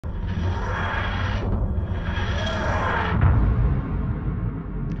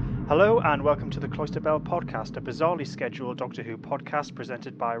Hello and welcome to the Cloister podcast, a bizarrely scheduled Doctor Who podcast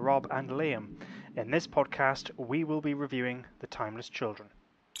presented by Rob and Liam. In this podcast, we will be reviewing The Timeless Children.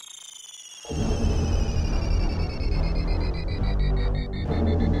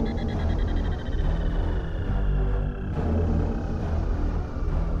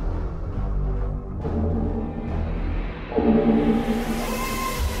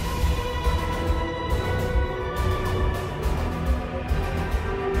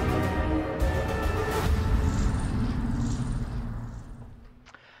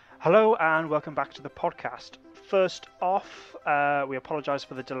 Hello and welcome back to the podcast. First off, we apologise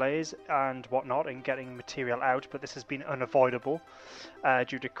for the delays and whatnot in getting material out, but this has been unavoidable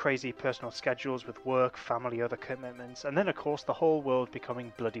due to crazy personal schedules with work, family, other commitments, and then of course the whole world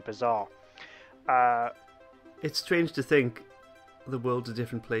becoming bloody bizarre. It's strange to think the world's a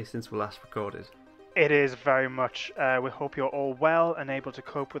different place since we last recorded. It is very much. We hope you're all well and able to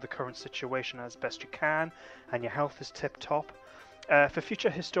cope with the current situation as best you can, and your health is tip-top. For future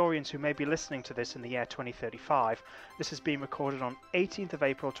historians who may be listening to this in the year 2035, this has been recorded on 18th of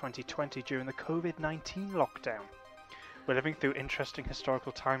April 2020 during the COVID-19 lockdown. We're living through interesting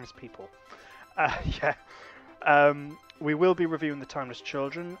historical times, people. We will be reviewing The Timeless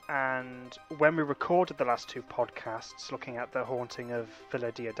Children, and when we recorded the last two podcasts looking at the haunting of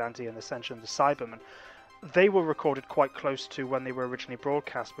Villa Diodati and the Ascension of the Cybermen, they were recorded quite close to when they were originally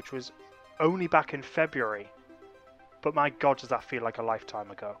broadcast, which was only back in February. But my God, does that feel like a lifetime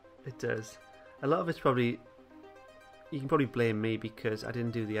ago? It does. A lot of it's probably... You can probably blame me because I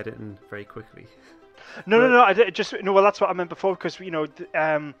didn't do the editing very quickly. No. I did just no. Well, that's what I meant before because we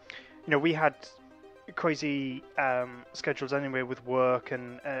had crazy schedules anyway with work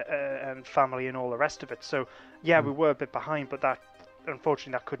and family and all the rest of it. So yeah, we were a bit behind, but that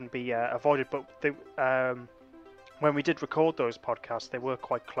unfortunately that couldn't be avoided. But when we did record those podcasts, they were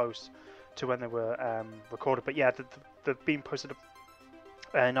quite close to when they were recorded, but yeah, they've been posted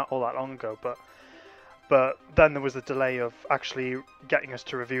not all that long ago. But then there was a delay of actually getting us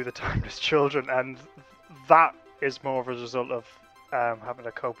to review The Timeless Children, and that is more of a result of having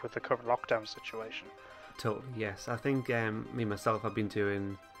to cope with the current lockdown situation. Totally, yes. I think me myself, I've been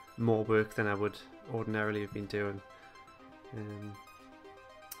doing more work than I would ordinarily have been doing.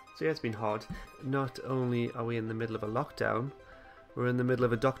 So yeah, it's been hard. Not only are we in the middle of a lockdown, we're in the middle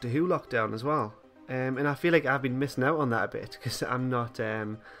of a Doctor Who lockdown as well. And I feel like I've been missing out on that a bit because I'm not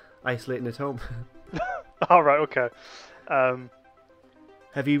isolating at home. All right, okay.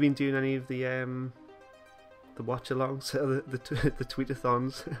 Have you been doing any of the watch-alongs, the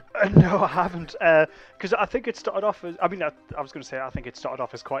tweet-a-thons? No, I haven't. Because I think it started off as... I was going to say I think it started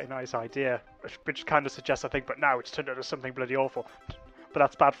off as quite a nice idea, which kind of suggests, I think, but now it's turned out as something bloody awful. But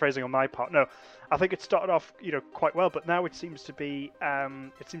that's bad phrasing on my part. No, I think it started off, quite well, but now it seems to be,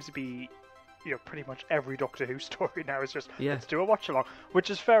 pretty much every Doctor Who story now is just let's do a watch along, which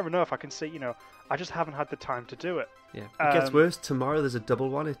is fair enough. I can see, I just haven't had the time to do it. Yeah, it gets worse. Tomorrow there's a double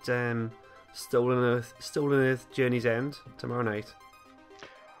one. It's Stolen Earth, Journey's End tomorrow night.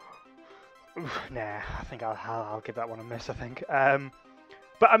 Nah, I think I'll give that one a miss. I think.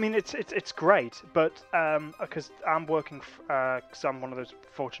 But I mean, it's great. But because I'm working, because I'm one of those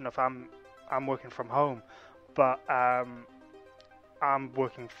fortunate enough, I'm working from home, but I'm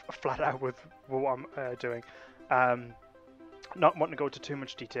working flat out with what I'm doing. Not wanting to go into too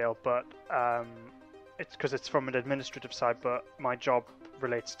much detail, but it's because it's from an administrative side. But my job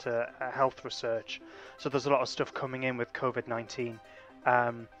relates to health research, so there's a lot of stuff coming in with COVID-19.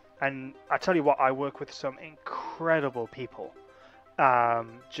 And I tell you what, I work with some incredible people.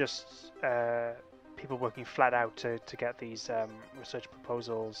 People working flat out to get these research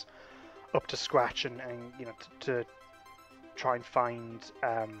proposals up to scratch and to try and find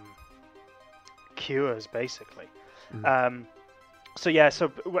cures basically. So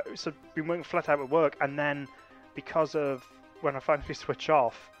been working flat out at work, and then because of when I finally switch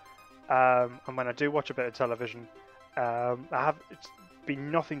off and when I do watch a bit of television, it's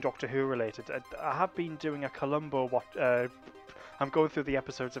been nothing Doctor Who related. I have been doing a Columbo I'm going through the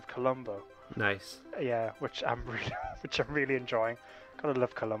episodes of Columbo. Nice. Yeah, which I'm really enjoying. Gotta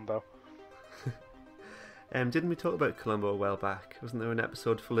love Columbo. Didn't we talk about Columbo a while back? Wasn't there an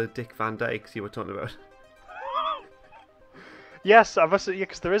episode full of Dick Van Dykes you were talking about? Yes, I must. Yeah,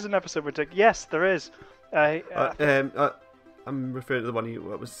 because there is an episode with Dick. Yes, there is. I'm referring to the one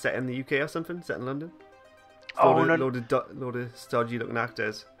that was set in the UK or something, set in London. Load of stodgy looking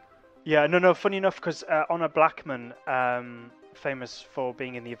actors. Yeah, no. Funny enough, because Honor Blackman, famous for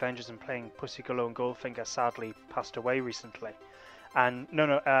being in the Avengers and playing Pussy Galore and Goldfinger, sadly passed away recently. And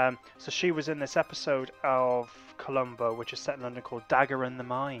so she was in this episode of Columbo, which is set in London, called Dagger in the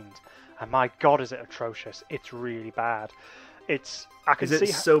Mind. And my God, is it atrocious? It's really bad. Is it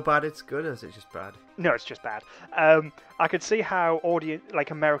so bad it's good, or is it just bad? No, it's just bad. I could see how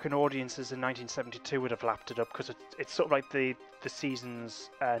American audiences in 1972 would have lapped it up, because it's sort of like the season's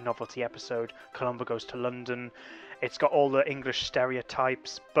novelty episode. Columbo goes to London. It's got all the English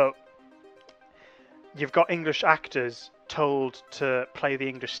stereotypes, but you've got English actors told to play the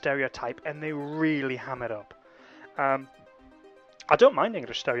English stereotype, and they really ham it up. I don't mind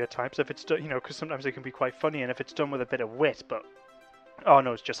English stereotypes if it's done, because sometimes they can be quite funny, and if it's done with a bit of wit. But oh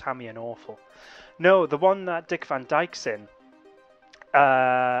no, it's just hammy and awful. No, the one that Dick Van Dyke's in,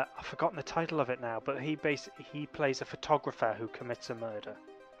 I've forgotten the title of it now, but he plays a photographer who commits a murder.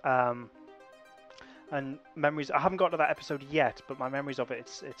 And memories, I haven't got to that episode yet, but my memories of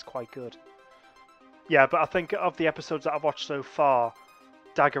it, it's quite good. Yeah, but I think of the episodes that I've watched so far,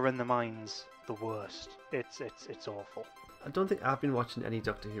 Dagger in the Mind's the worst. It's awful. I don't think I've been watching any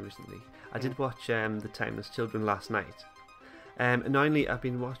Doctor Who recently. I did watch The Timeless Children last night. Annoyingly, I've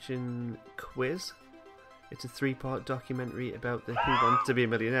been watching Quiz. It's a 3-part documentary about the Who Wants to Be a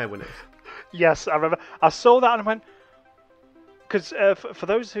Millionaire winners. Yes, I remember. I saw that and I went... Because for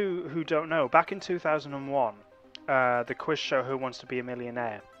those who don't know, back in 2001, the quiz show Who Wants to Be a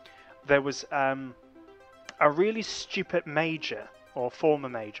Millionaire, there was a really stupid major, or former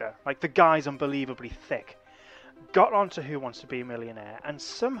major, like the guy's unbelievably thick, got onto Who Wants to Be a Millionaire and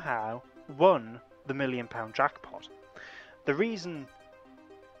somehow won the £1 million jackpot. The reason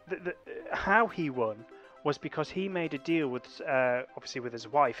how he won was because he made a deal with obviously with his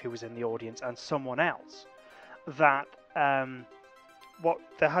wife, who was in the audience, and someone else, that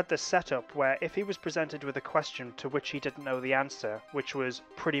they had this setup where if he was presented with a question to which he didn't know the answer, which was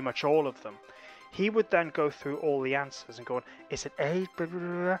pretty much all of them, he would then go through all the answers and go, is it A, blah, blah,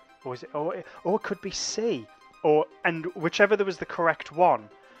 blah, or is it, or it could be C, and whichever there was the correct one,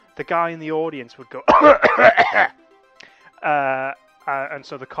 the guy in the audience would go, and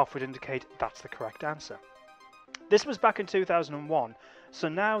so the cough would indicate that's the correct answer. This was back in 2001, so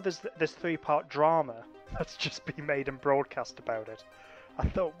now there's this 3-part drama that's just been made and broadcast about it. I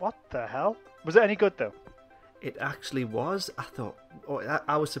thought, what the hell? Was it any good though? It actually was.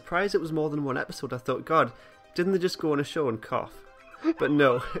 I was surprised it was more than one episode. I thought, God, didn't they just go on a show and cough? But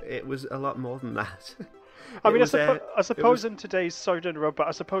no, it was a lot more than that. I suppose in today's, sorry to interrupt, but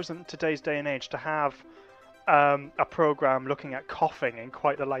I suppose in today's day and age to have a program looking at coughing in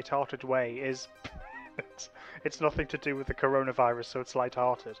quite a light-hearted way is it's nothing to do with the coronavirus, so it's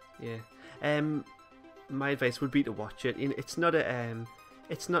light-hearted. Yeah. My advice would be to watch it. It's not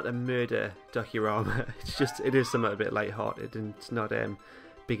a murder docurama. It is somewhat a bit light-hearted, and it's not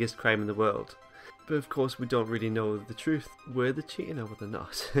biggest crime in the world. But of course, we don't really know the truth. Were they cheating or were they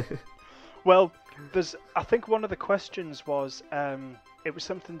not? Well, I think one of the questions was it was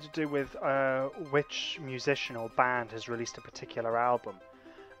something to do with which musician or band has released a particular album,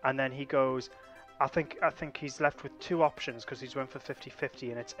 and then he goes, I think he's left with 2 options because he's went for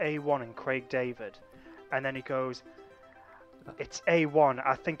 50-50, and it's A1 and Craig David. And then he goes, it's A1.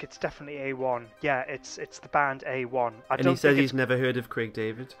 I think it's definitely A1. Yeah, it's the band A1. And he said he's never heard of Craig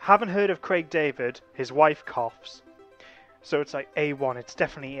David. Haven't heard of Craig David. His wife coughs. So it's like A1. It's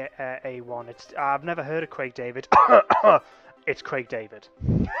definitely A1. I've never heard of Craig David. It's Craig David.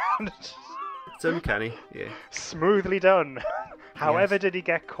 It's uncanny, yeah. Smoothly done. However, Yes. did he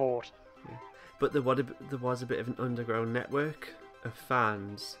get caught? Yeah. But there was a bit of an underground network of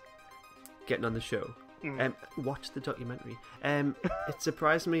fans getting on the show. Watch the documentary. It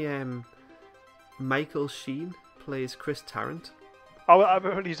surprised me. Michael Sheen plays Chris Tarrant.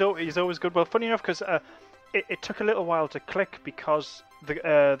 Oh, he's always good. Well, funny enough, because it took a little while to click because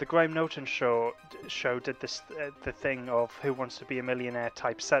the Graham Norton show did this the thing of Who Wants to Be a Millionaire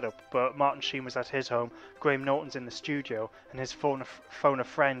type setup, but Martin Sheen was at his home, Graham Norton's in the studio, and his phone a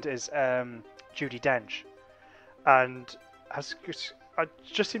friend is Judi Dench, and it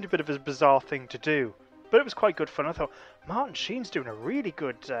just seemed a bit of a bizarre thing to do. But it was quite good fun. I thought, Martin Sheen's doing a really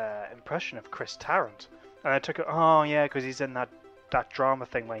good impression of Chris Tarrant. And I took it, oh yeah, because he's in that drama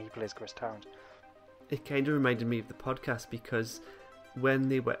thing where he plays Chris Tarrant. It kind of reminded me of the podcast because when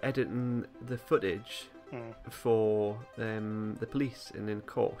they were editing the footage for the police and in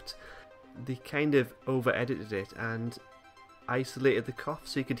court, they kind of over-edited it and isolated the cough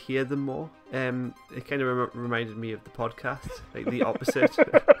so you could hear them more. It kind of reminded me of the podcast, like the opposite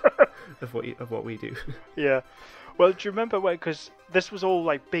of what we do. Yeah. Well, do you remember because this was all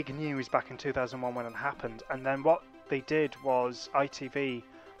like big news back in 2001 when it happened, and then what they did was ITV,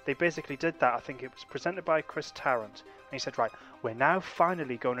 they basically did that. I think it was presented by Chris Tarrant, And he said, right, we're now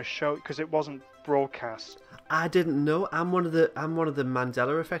finally going to show, because it wasn't broadcast. I didn't know. I'm one of the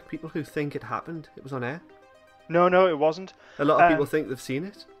Mandela effect people who think it happened. It was on air. No, it wasn't. A lot of people think they've seen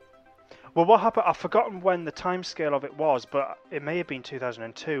it. Well, what happened? I've forgotten when the timescale of it was, but it may have been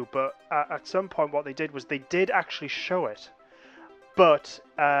 2002. But at some point, what they did was they did actually show it, but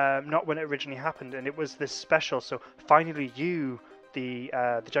not when it originally happened. And it was this special, so finally you, the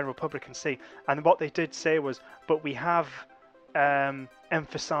general public, can see. And what they did say was, but we have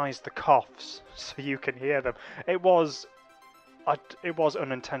emphasised the coughs so you can hear them. It was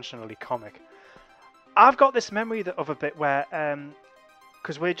unintentionally comic. I've got this memory of a bit where,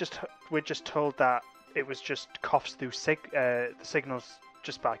 because we're just told that it was just coughs through the signals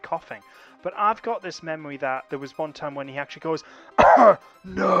just by coughing, but I've got this memory that there was one time when he actually goes,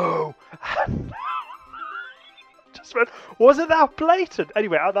 no, just went, was it that blatant?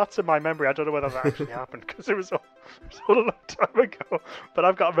 Anyway, that's in my memory. I don't know whether that actually happened because it was all a long time ago, but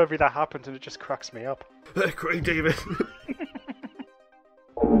I've got a memory that happened and it just cracks me up. Great, David.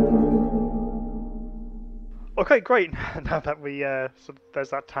 Okay, great. Now that we there's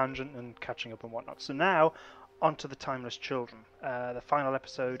that tangent and catching up and whatnot. So now, on to the Timeless Children, the final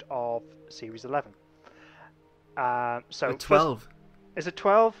episode of Series 11. So 12. Is it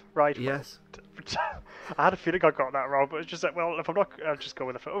 12? Right. Yes. I had a feeling I got that wrong, but it's just like, well, if I'm not, I'll just go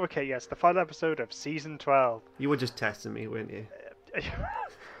with it. Oh, okay, yes, the final episode of Season 12. You were just testing me, weren't you?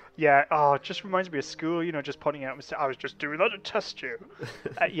 Yeah, it just reminds me of school, just pointing out, I was just doing that to test you.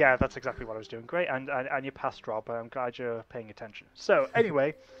 Yeah, that's exactly what I was doing. Great, and you passed, Rob. I'm glad you're paying attention. So,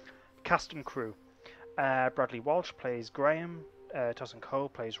 anyway, cast and crew. Bradley Walsh plays Graham, Tosin Cole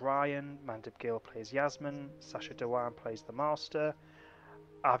plays Ryan, Mandip Gill plays Yasmin, Sacha Dhawan plays the Master.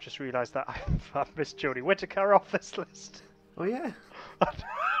 I've just realised that I've missed Jodie Whittaker off this list. Oh, yeah.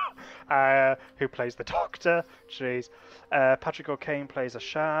 Who plays the Doctor. Jeez. Patrick O'Kane plays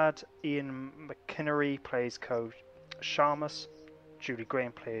Ashad. Ian McInnery plays Coach Sharmus. Julie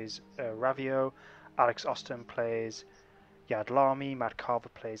Graham plays Ravio. Alex Austin plays Yad Lamy. Matt Carver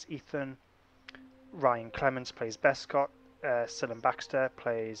plays Ethan. Ryan Clements plays Bescott. Cillian Baxter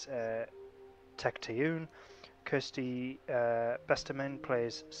plays Tek Tayun. Kirsty Besterman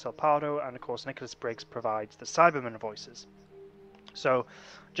plays Salpardo. And of course Nicholas Briggs provides the Cyberman voices. So,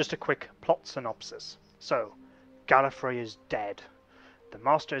 just a quick plot synopsis. So, Gallifrey is dead. The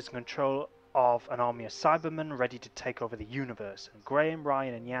Master is in control of an army of Cybermen ready to take over the universe, and Graham,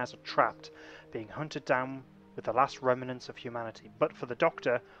 Ryan and Yaz are trapped, being hunted down with the last remnants of humanity. But for the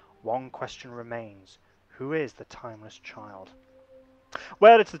Doctor, one question remains. Who is the Timeless Child?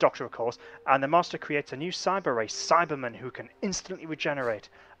 Well, it's the Doctor, of course, and the Master creates a new cyber race, Cybermen, who can instantly regenerate,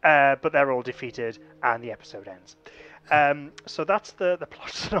 but they're all defeated, and the episode ends. So that's the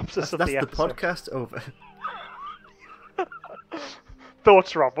plot synopsis of the episode. That's the podcast over.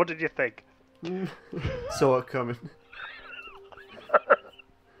 Thoughts, Rob? What did you think? Saw it coming.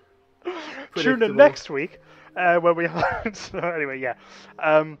 Tune in next week when we so anyway, yeah.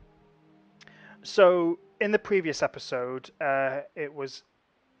 So in the previous episode,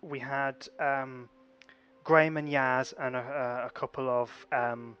 we had Graham and Yaz and a couple of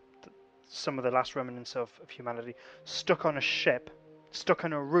some of the last remnants of humanity stuck on a ship, stuck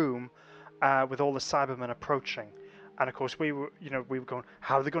in a room with all the Cybermen approaching. And of course we were going,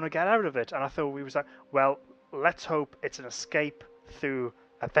 how are they going to get out of it? And I thought we was like, well, let's hope it's an escape through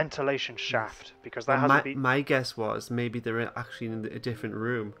a ventilation shaft, because that hasn't been... My guess was maybe they're actually in a different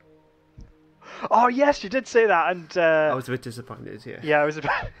room. Oh yes, you did say that, and I was a bit disappointed. Yeah, I was a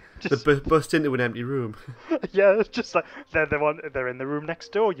bit. They bust into an empty room. Yeah, it's just like they're in the room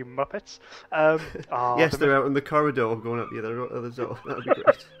next door, you muppets. Yes, they're out in the corridor going up the other door. That would be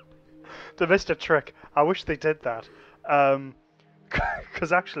great. They missed a trick. I wish they did that.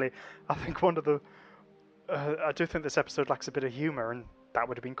 Because actually, I think one of the... I do think this episode lacks a bit of humour, and that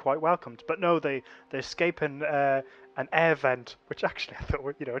would have been quite welcomed. But no, they escape in an air vent, which actually I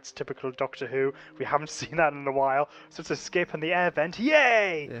thought, it's typical Doctor Who. We haven't seen that in a while. So it's escape in the air vent.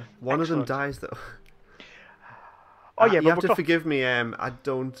 Yay! Yeah. One of them dies, though. Oh, yeah, you have to forgive me, I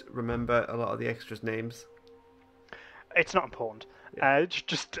don't remember a lot of the extras' names. It's not important. Yeah.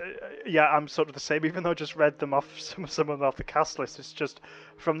 I'm sort of the same, even though I just read them off, some of them off the cast list. It's just,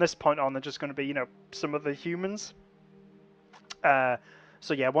 from this point on, they're just going to be, some of the humans.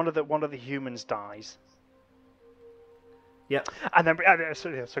 So yeah, one of the humans dies. Yeah. And then,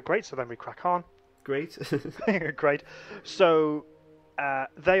 so great, so then we crack on. Great. Great. So,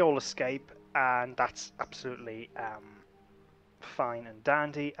 they all escape, and that's absolutely fine and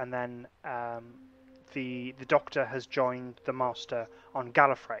dandy, and then the Doctor has joined the Master on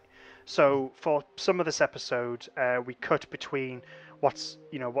Gallifrey. So for some of this episode, we cut between what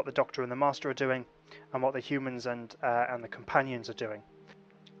the Doctor and the Master are doing, and what the humans and the companions are doing,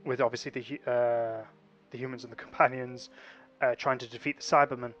 with obviously the humans and the companions trying to defeat the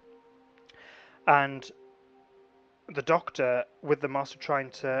Cybermen, and the Doctor with the Master trying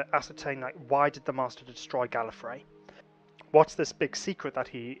to ascertain, like, why did the Master destroy Gallifrey? What's this big secret that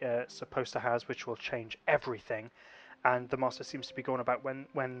he supposed to has, which will change everything? And the Master seems to be going about,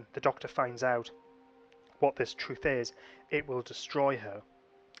 when the Doctor finds out what this truth is, it will destroy her.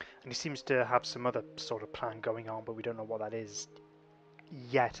 And he seems to have some other sort of plan going on, but we don't know what that is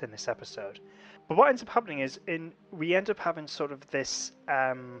yet in this episode. But what ends up happening is we end up having sort of this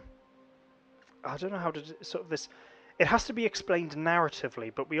I don't know how to sort of this. It has to be explained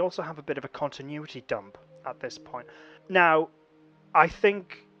narratively, but we also have a bit of a continuity dump at this point. Now, I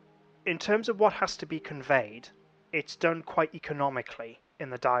think in terms of what has to be conveyed, it's done quite economically in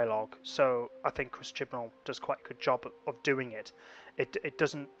the dialogue. So I think Chris Chibnall does quite a good job of doing it. It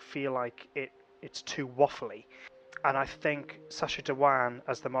doesn't feel like it's too waffly. And I think Sacha Dhawan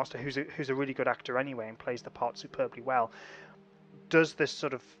as the Master, who's a really good actor anyway and plays the part superbly well, does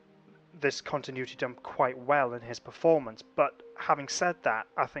this continuity dump quite well in his performance. But having said that,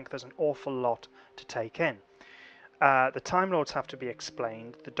 I think there's an awful lot to take in. The Time Lords have to be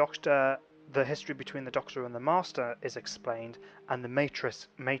explained. The history between the Doctor and the Master is explained, and the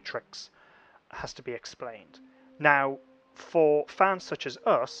Matrix has to be explained. Now, for fans such as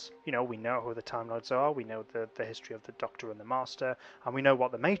us, we know who the Time Lords are, we know the history of the Doctor and the Master, and we know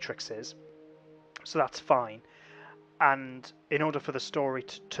what the Matrix is, so that's fine. And in order for the story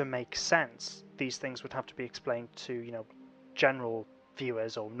to make sense, these things would have to be explained to, general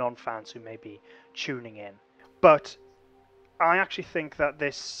viewers or non-fans who may be tuning in. But I actually think that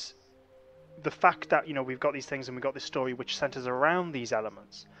the fact that, we've got these things and we've got this story which centers around these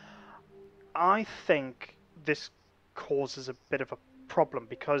elements, I think this causes a bit of a problem,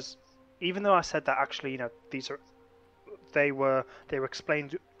 because even though I said that actually, they were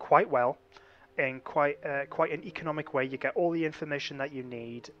explained quite well in quite an economic way. You get all the information that you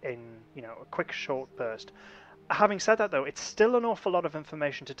need in a quick short burst. Having said that, though, it's still an awful lot of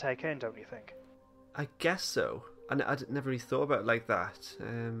information to take in, don't you think? I guess so. And I never really thought about it like that.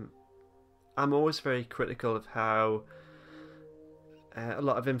 I'm always very critical of how a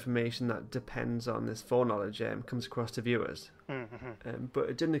lot of information that depends on this foreknowledge comes across to viewers. Mm-hmm. But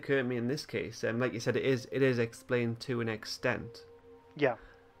it didn't occur to me in this case. Like you said, it is explained to an extent. Yeah.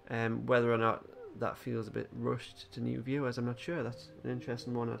 Whether or not that feels a bit rushed to new viewers, I'm not sure. That's an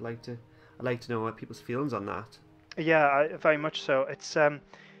interesting one. I'd like to know what people's feelings on that. Yeah, very much so. It's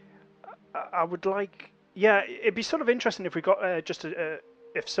I would like. Yeah, it'd be sort of interesting if we got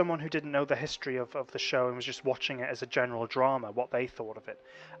if someone who didn't know the history of the show and was just watching it as a general drama, what they thought of it.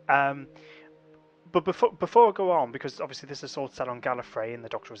 But before I go on, because obviously this is all set on Gallifrey, and the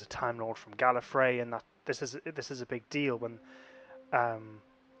Doctor is a Time Lord from Gallifrey, and that this is a big deal when.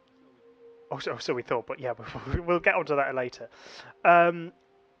 So we thought, but yeah, we'll get onto that later.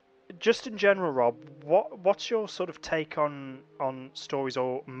 Just in general, Rob, what's your sort of take on stories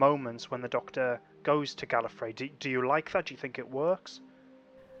or moments when the Doctor goes to Gallifrey? Do you like that? Do you think it works?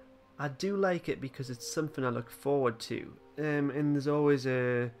 I do like it because it's something I look forward to, and there's always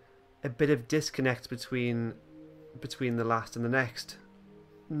a bit of disconnect between the last and the next,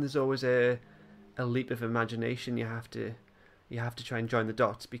 and there's always a leap of imagination you have to try and join the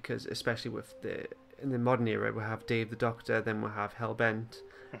dots, because especially in the modern era we have Dave the Doctor, then we'll have Hellbent,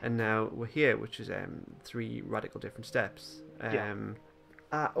 and now we're here, which is 3 radical different steps.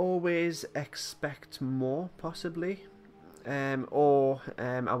 I always expect more, possibly, or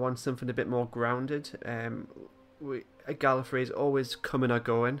I want something a bit more grounded. Gallifrey is always coming or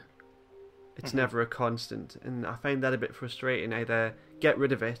going. It's never a constant, and I find that a bit frustrating. Either get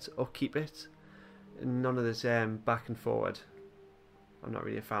rid of it or keep it. None of this back and forward I'm not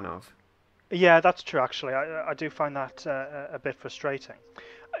really a fan of. Yeah, that's true, actually. I do find that a bit frustrating.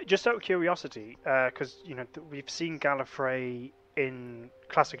 Just out of curiosity, because we've seen Gallifrey in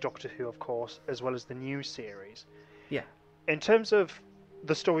classic Doctor Who, of course, as well as the new series. Yeah. In terms of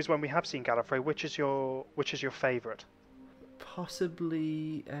the stories when we have seen Gallifrey, which is your favourite?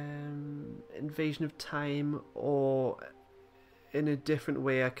 Possibly Invasion of Time, or in a different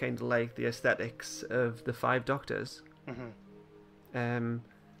way, I kind of like the aesthetics of the 5 Doctors. Mm-hmm.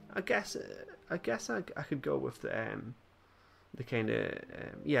 I guess I could go with the kind of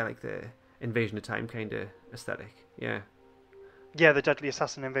like the Invasion of Time kind of aesthetic. Yeah, the Deadly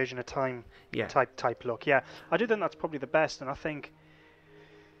Assassin Invasion of Time type look. Yeah, I do think that's probably the best, and I think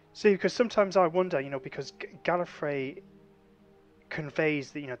See, because sometimes I wonder, because Gallifrey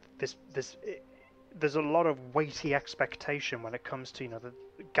conveys that there's a lot of weighty expectation when it comes to the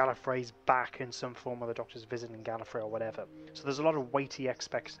Gallifrey's back in some form, or the Doctor's visiting Gallifrey or whatever. So there's a lot of weighty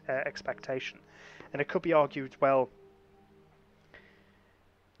expectation, and it could be argued, well,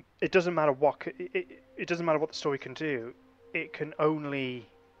 it doesn't matter what it doesn't matter what the story can do. It can only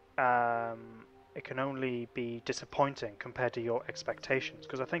be disappointing compared to your expectations.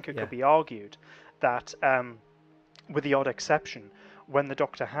 Because I think it could be argued that, with the odd exception, when the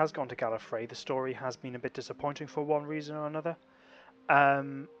Doctor has gone to Gallifrey, the story has been a bit disappointing for one reason or another.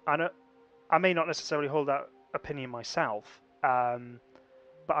 And I may not necessarily hold that opinion myself,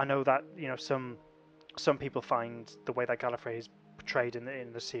 but I know that some people find the way that Gallifrey is portrayed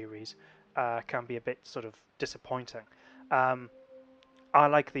in the series can be a bit sort of disappointing. I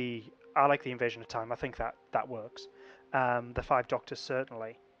like the Invasion of Time. I think that works. The Five Doctors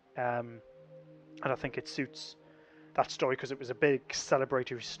certainly, and I think it suits that story because it was a big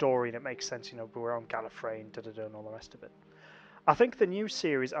celebratory story and it makes sense. We're on Gallifrey and and all the rest of it. I think the new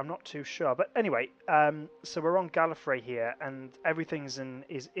series, I'm not too sure, but anyway, so we're on Gallifrey here, and everything's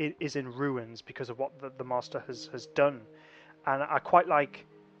is in ruins because of what the Master has done, and I quite like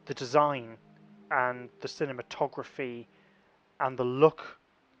the design and the cinematography and the look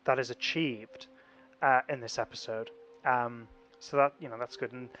that is achieved in this episode. So that that's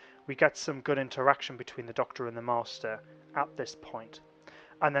good, and we get some good interaction between the Doctor and the Master at this point.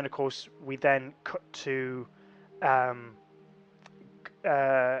 And then, of course, we then cut to Graham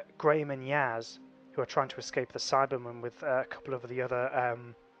and Yaz, who are trying to escape the Cybermen with a couple of the other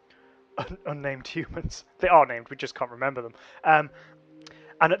unnamed humans. They are named, we just can't remember them.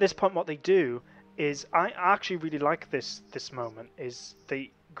 And at this point, what they do is, I actually really like this moment, is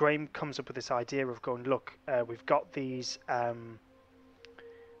Graham comes up with this idea of going, look, we've got these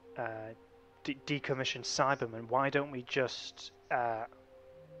decommissioned Cybermen. Why don't we just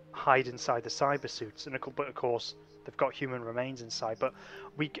hide inside the cyber suits? But of course, they've got human remains inside. But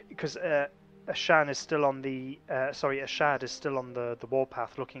because Ashad is still on the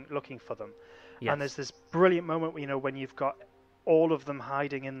warpath looking for them. Yes. And there's this brilliant moment, when you've got all of them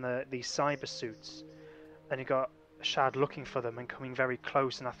hiding in these cyber suits, and you got Ashad looking for them and coming very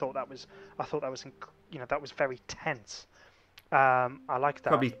close, and I thought that was that was very tense. I like that.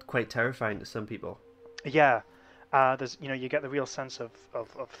 Probably quite terrifying to some people. Yeah, there's you get the real sense of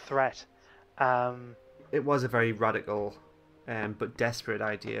threat. It was a very radical, but desperate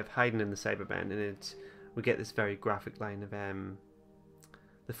idea of hiding in the Cybermen, and we get this very graphic line of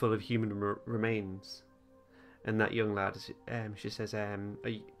the full of human remains, and that young lad, she says,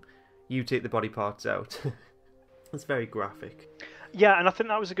 "You take the body parts out." It's very graphic. Yeah, and I think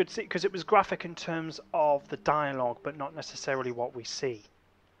that was a good scene because it was graphic in terms of the dialogue, but not necessarily what we see.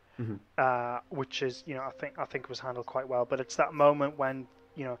 Mm-hmm. Which is, I think was handled quite well. But it's that moment when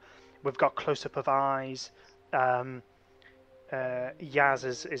we've got close up of eyes. Yaz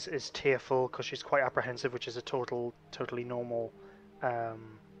is tearful because she's quite apprehensive, which is a totally normal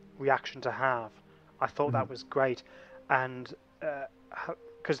reaction to have. I thought that was great, and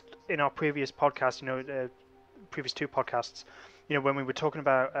because in our previous podcast, previous two podcasts, when we were talking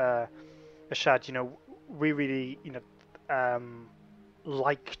about Ashad, we really,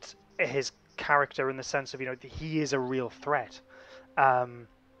 liked his character in the sense of, he is a real threat. And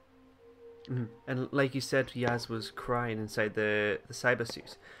like you said, Yaz was crying inside the cyber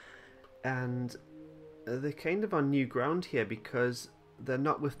suit, and they're kind of on new ground here because they're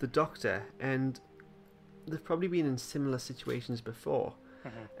not with the Doctor, and they've probably been in similar situations before.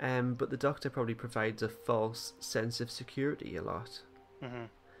 Mm-hmm. But the Doctor probably provides a false sense of security a lot.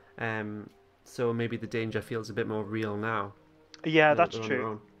 Mm-hmm. So maybe the danger feels a bit more real now. Yeah, that's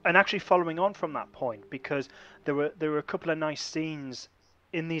true. And actually, following on from that point, because there were a couple of nice scenes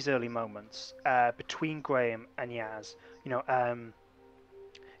in these early moments between Graham and Yaz.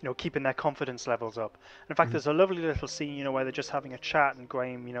 Keeping their confidence levels up. And in fact, there's a lovely little scene, where they're just having a chat, and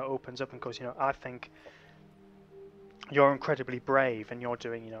Graham, opens up and goes, I think you're incredibly brave, and you're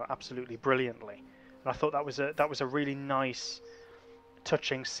doing, absolutely brilliantly. And I thought that was a really nice,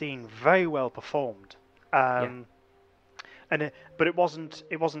 touching scene, very well performed. But it wasn't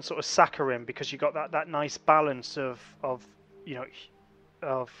sort of saccharine, because you got that nice balance of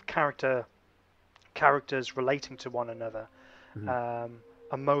characters relating to one another,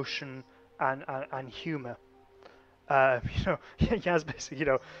 emotion and humour. Yaz basically,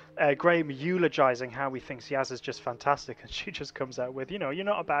 Graham eulogizing how he thinks Yaz is just fantastic, and she just comes out with, you're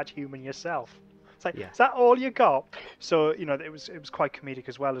not a bad human yourself. It's like, Is that all you got? So, it was quite comedic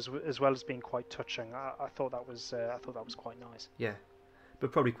as well as being quite touching. I thought that was quite nice. Yeah,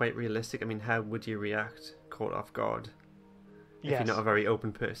 but probably quite realistic. I mean, how would you react caught off guard if Yes. you're not a very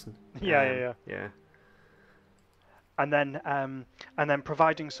open person? Yeah. And then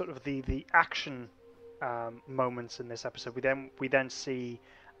providing sort of the action moments in this episode. We then see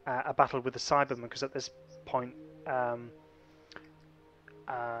a battle with the Cybermen, because at this point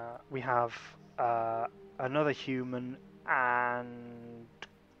we have another human and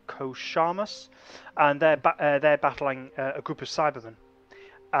Koshamus, and they're battling a group of Cybermen.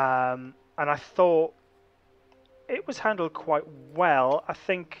 And I thought it was handled quite well. I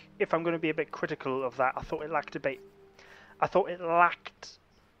think, if I'm going to be a bit critical of that, I thought it lacked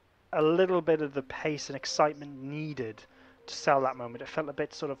a little bit of the pace and excitement needed to sell that moment. It felt a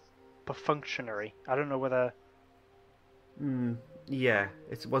bit sort of perfunctory. I don't know whether... Yeah,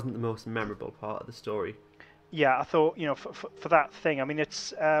 it wasn't the most memorable part of the story. Yeah, I thought, for that thing, I mean,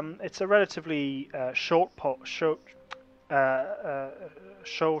 it's a relatively short part of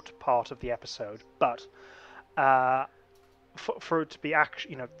the episode, but for it to be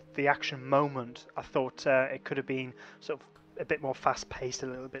the action moment, I thought it could have been sort of a bit more fast-paced, a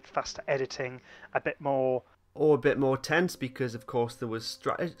little bit faster editing, a bit more tense, because of course there was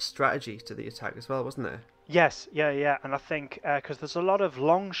strategy to the attack as well, wasn't there? Yes, yeah, and I think because there's a lot of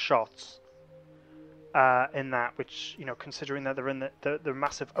long shots in that, which, considering that they're in the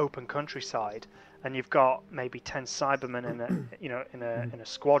massive open countryside, and you've got maybe 10 Cybermen in a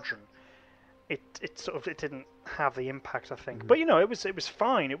squadron, it didn't have the impact, I think. But it was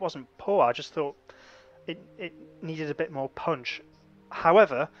fine. It wasn't poor. I just thought it needed a bit more punch.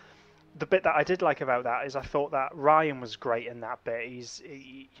 However, the bit that I did like about that is I thought that Ryan was great in that bit. He's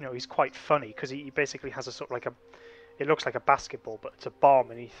quite funny, because he basically has a sort of like it looks like a basketball, but it's a bomb,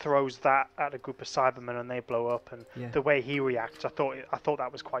 and he throws that at a group of Cybermen and they blow up. And the way he reacts, I thought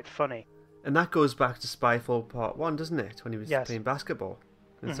that was quite funny. And that goes back to Spyfall Part 1, doesn't it? When he was playing basketball.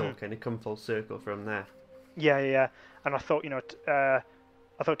 And so kind of come full circle from there. Yeah. And I thought,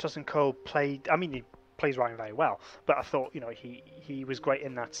 Tustin Cole played... I mean, he plays Ryan very well, but I thought, he was great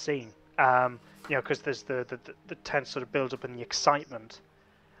in that scene. Because there's the tense sort of build up and the excitement,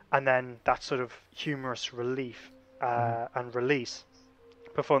 and then that sort of humorous relief and release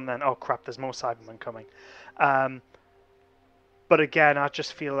before then, oh crap, there's more Cybermen coming. But again, I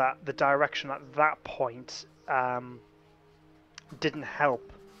just feel that the direction at that point didn't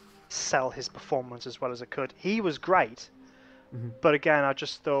help sell his performance as well as it could. He was great, but again, I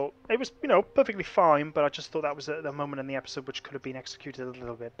just thought it was perfectly fine, but I just thought that was a moment in the episode which could have been executed a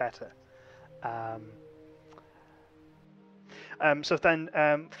little bit better. So then,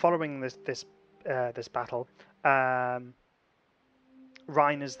 following this battle, Ryan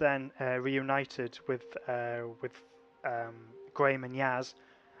is then reunited with Graham and Yaz,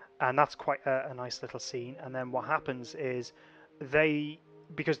 and that's quite a nice little scene. And then what happens is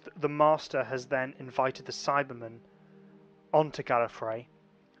because the Master has then invited the Cybermen onto Gallifrey,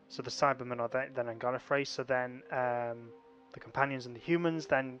 so the Cybermen are then on Gallifrey. So then the companions and the humans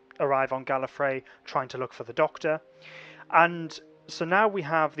then arrive on Gallifrey, trying to look for the Doctor. And so now we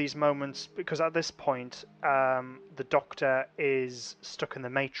have these moments, because at this point the Doctor is stuck in the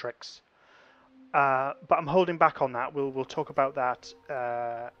Matrix. But I'm holding back on that. We'll talk about that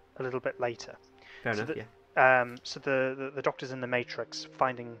a little bit later. Fair enough, yeah. So the Doctor's in the Matrix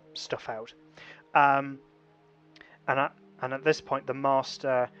finding stuff out. And at this point the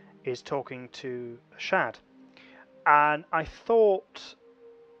Master is talking to Shad. And I thought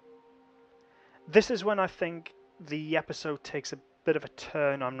this is when I think the episode takes a bit of a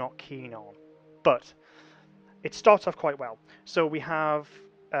turn I'm not keen on. But it starts off quite well. So we have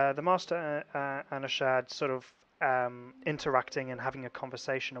the Master and Ashad sort of interacting and having a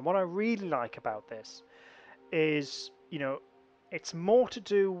conversation. And what I really like about this is, it's more to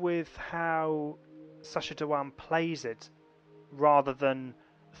do with how Sacha Dhawan plays it rather than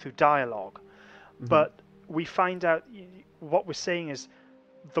through dialogue. But we find out what we're seeing is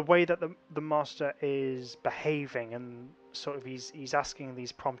the way that the Master is behaving, and sort of he's asking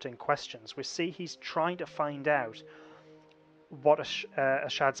these prompting questions. We see he's trying to find out what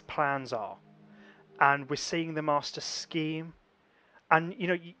Ashad's plans are, and we're seeing the Master scheme. And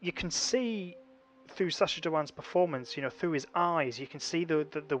you can see through Sacha Dhawan's performance, through his eyes, you can see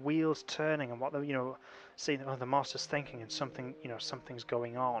the wheels turning and what seeing the Master's thinking, and something's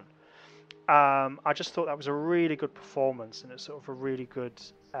going on. I just thought that was a really good performance, and it's sort of a really good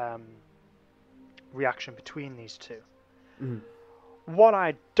reaction between these two. What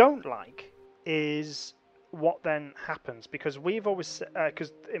I don't like is what then happens, because we've always,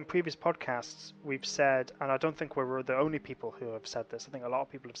 because in previous podcasts we've said, and I don't think we're the only people who have said this. I think a lot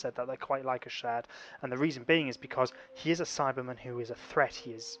of people have said that they quite like Ashad, and the reason being is because he is a Cyberman who is a threat.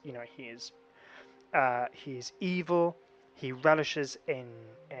 He is, he is evil. He relishes in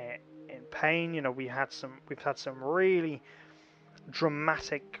pain. We've had some really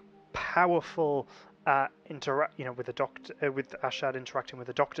dramatic, powerful with the doctor, with Ashad interacting with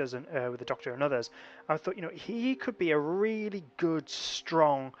the doctors and with the doctor and others. I thought, he could be a really good,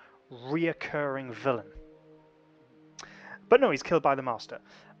 strong, reoccurring villain. But no, he's killed by the Master.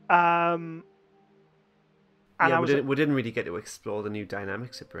 And we didn't really get to explore the new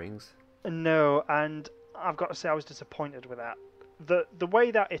dynamics it brings. No, and I've got to say I was disappointed with that. The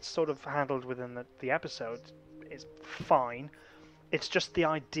way that it's sort of handled within the episode is fine. It's just the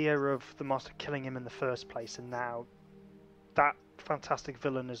idea of the Master killing him in the first place, and now that fantastic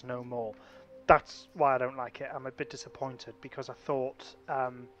villain is no more. That's why I don't like it. I'm a bit disappointed because I thought,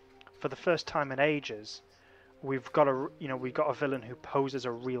 for the first time in ages, we've got a villain who poses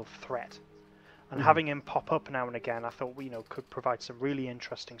a real threat, and having him pop up now and again, I thought could provide some really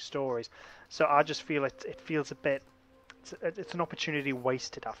interesting stories. So I just feel it feels a bit. It's an opportunity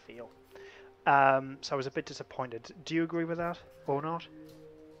wasted, I feel. So I was a bit disappointed. Do you agree with that or not?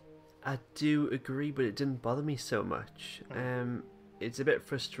 I do agree, but it didn't bother me so much. It's a bit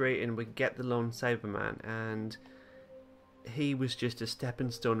frustrating. We get the lone Cyberman, and he was just a stepping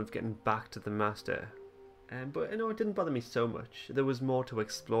stone of getting back to the Master. But it didn't bother me so much. There was more to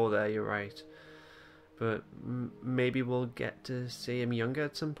explore there, you're right. But maybe we'll get to see him younger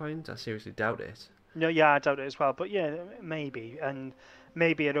at some point. I seriously doubt it. No, yeah, I doubt it as well. But yeah, maybe. And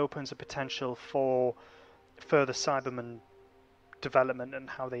maybe it opens a potential for further Cyberman development and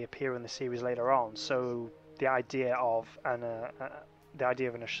how they appear in the series later on. So the idea of an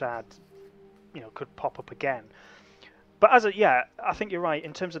Ashad, could pop up again. But I think you're right.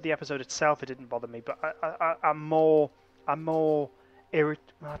 In terms of the episode itself, it didn't bother me. But I'm more I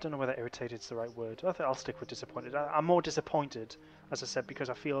don't know whether irritated is the right word. I think I'll stick with disappointed. I'm more disappointed, as I said, because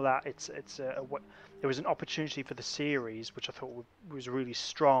I feel that there was an opportunity for the series, which I thought was really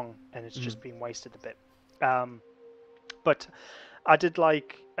strong, and it's just been wasted a bit. But I did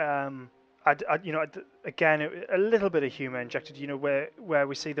like, again, a little bit of humour injected. Where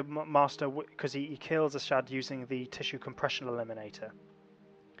we see the Master, because he kills Ashad using the tissue compression eliminator.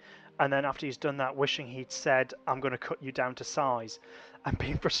 And then after he's done that, wishing he'd said, "I'm going to cut you down to size," and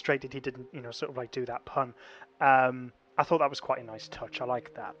being frustrated he didn't, sort of like do that pun. I thought that was quite a nice touch. I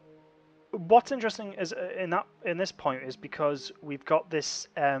like that. What's interesting is in this point is because we've got this.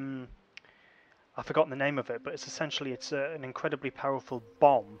 I've forgotten the name of it, but it's an incredibly powerful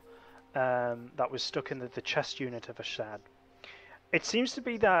bomb that was stuck in the chest unit of Ashad. It seems to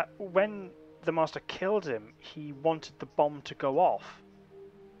be that when the Master killed him, he wanted the bomb to go off.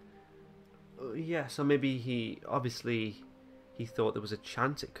 Yeah, so maybe he thought there was a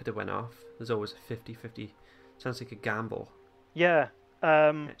chance it could have went off. There's always a 50-50 chance he could gamble. Yeah.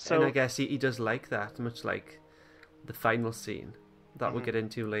 And I guess he does like that, much like the final scene that we'll get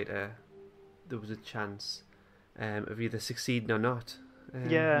into later. There was a chance of either succeeding or not.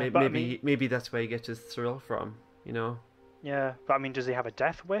 Maybe that's where he gets his thrill from, Yeah, but I mean, does he have a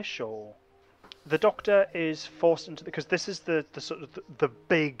death wish or? The Doctor is forced into because this is the sort of the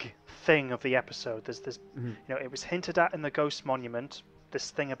big thing of the episode. There's this, it was hinted at in the Ghost Monument, this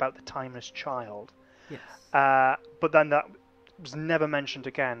thing about the timeless child. Yes. But then that was never mentioned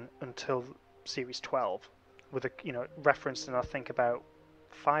again until series 12, with a reference in I think about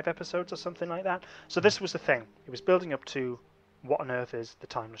 5 episodes or something like that. So this was the thing. It was building up to what on earth is the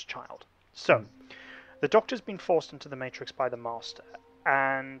timeless child. So the Doctor's been forced into the Matrix by the Master.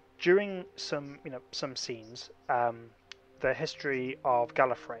 And during some scenes, the history of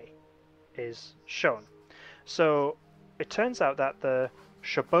Gallifrey is shown. So it turns out that the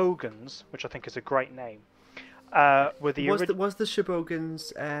Shobogans, which I think is a great name, were the was the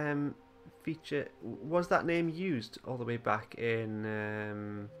Shobogans feature? Was that name used all the way back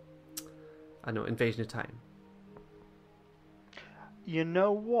in Invasion of Time? You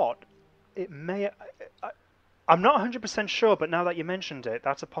know what? It may. I'm not 100% sure, but now that you mentioned it,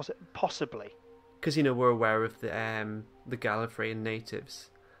 that's a possibly. Because we're aware of the Gallifreyan natives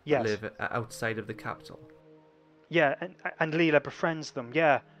that live outside of the capital. Yeah, and Leela befriends them.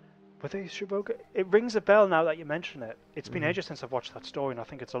 Yeah, were they Shiboga? It rings a bell now that you mention it. It's been ages since I've watched that story, and I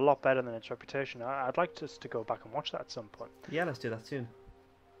think it's a lot better than its reputation. I'd like us to go back and watch that at some point. Yeah, let's do that soon.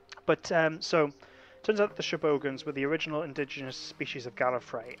 But so. Turns out that the Shobogans were the original indigenous species of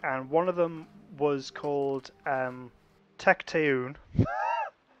Gallifrey, and one of them was called Tecteun.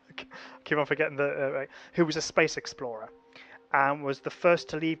 keep on forgetting right, who was a space explorer and was the first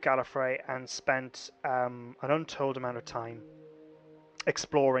to leave Gallifrey and spent an untold amount of time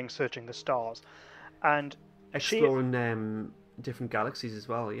exploring, searching the stars. And exploring different galaxies as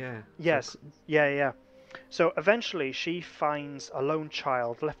well. Yeah. Yes. Yeah. So eventually she finds a lone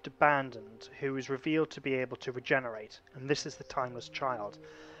child left abandoned who is revealed to be able to regenerate, and this is the Timeless Child.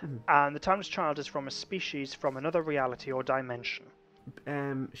 And the Timeless Child is from a species from another reality or dimension.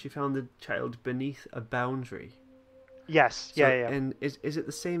 She found the child beneath a boundary. Yes, So, yeah. And is it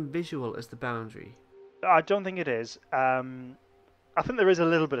the same visual as the boundary? I don't think it is. I think there is a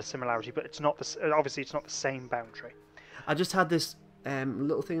little bit of similarity, but it's not obviously it's not the same boundary. I just had this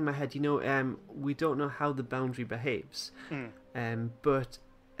little thing in my head. We don't know how the boundary behaves, but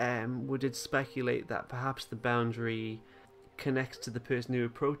we did speculate that perhaps the boundary connects to the person who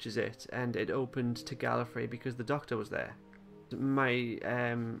approaches it, and it opened to Gallifrey because the Doctor was there. My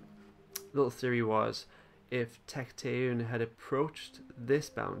little theory was, if Tecteun had approached this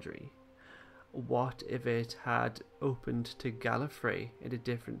boundary, what if it had opened to Gallifrey at a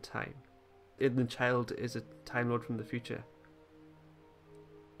different time? And the child is a Time Lord from the future.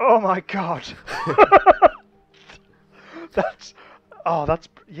 Oh my god! that's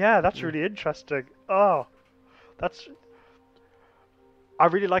really interesting. Oh, that's. I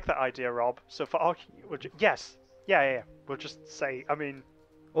really like that idea, Rob. So for yes, yeah. We'll just say. I mean.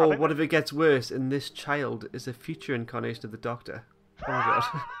 Or what if it gets worse and this child is a future incarnation of the Doctor? Oh my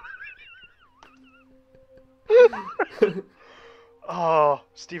god. Oh,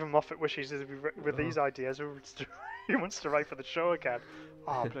 Stephen Moffat wishes with these ideas. He wants to write for the show again.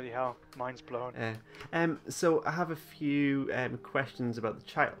 Oh, bloody hell. Mind's blown. So I have a few questions about the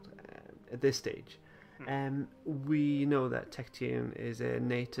child at this stage. We know that Tecteun is a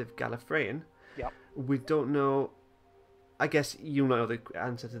native Gallifreyan. Yeah. We don't know... I guess you know the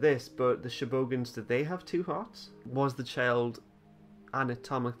answer to this, but the Shobogans, did they have two hearts? Was the child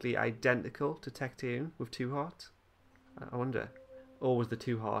anatomically identical to Tecteun with two hearts? I wonder. Or was the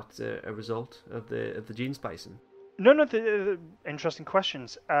two hearts a result of the gene splicing? No, the interesting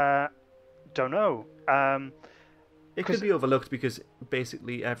questions. Don't know. It could be overlooked because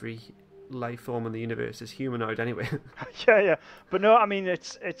basically every life form in the universe is humanoid anyway. yeah. But no, I mean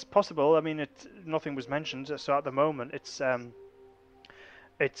it's possible. I mean nothing was mentioned, so at the moment it's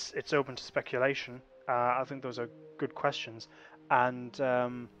open to speculation. I think those are good questions, and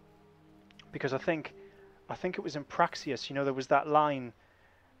because I think it was in Praxeus. There was that line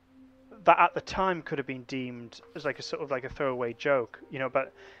that at the time could have been deemed as like a sort of like a throwaway joke,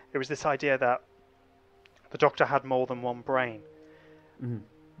 but it was this idea that the Doctor had more than one brain. Mm-hmm.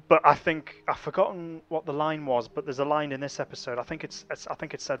 But I think I've forgotten what the line was. But there's a line in this episode. I think it's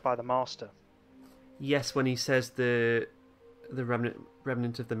said by the Master. Yes, when he says the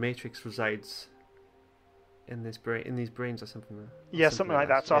remnant of the Matrix resides in these brains or something. Something like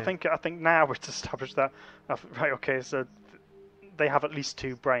that. So yeah. I think now it's established that right. Okay, so they have at least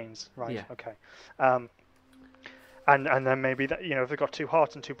two brains, right? Yeah. Okay. And then maybe that if they've got two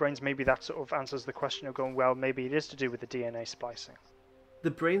hearts and two brains, maybe that sort of answers the question of going, well, maybe it is to do with the DNA splicing. The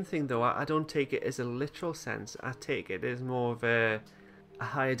brain thing, though, I don't take it as a literal sense. I take it as more of a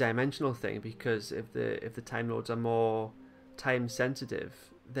higher dimensional thing, because if the Time Lords are more time sensitive,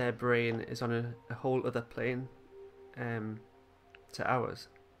 their brain is on a whole other plane to ours.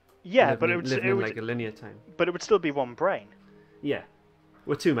 Yeah, but it would like a linear time. But it would still be one brain. Yeah,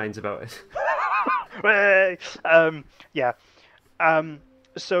 we're two minds about it. Yeah.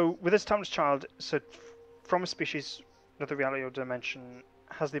 So with this Timeless Child, from a species, another reality or dimension,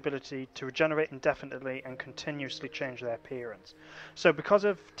 has the ability to regenerate indefinitely and continuously change their appearance. So because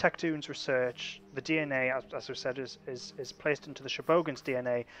of Tecteun's research, the DNA, as we said, is placed into the Shobogans'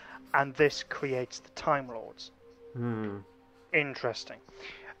 DNA, and this creates the Time Lords. Interesting.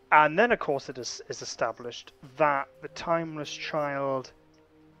 And then, of course, it is established that the Timeless Child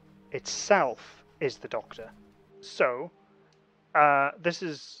itself is the Doctor. So, this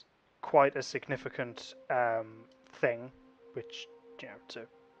is quite a significant thing, which,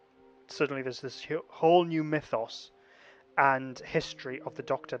 suddenly there's this whole new mythos and history of the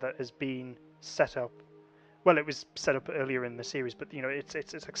Doctor that has been set up. Well, it was set up earlier in the series, but it's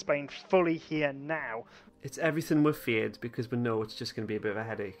explained fully here now. It's everything we've feared, because we know it's just going to be a bit of a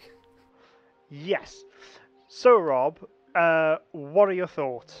headache. Yes. So, Rob, what are your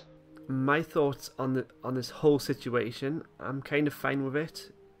thoughts? My thoughts on this whole situation, I'm kind of fine with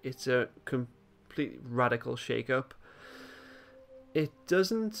it. It's a complete radical shake-up. It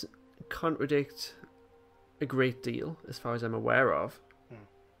doesn't contradict a great deal, as far as I'm aware of.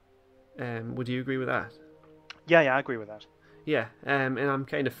 Would you agree with that? Yeah, I agree with that. Yeah, and I'm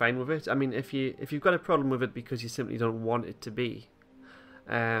kind of fine with it. I mean, if you've got a problem with it because you simply don't want it to be,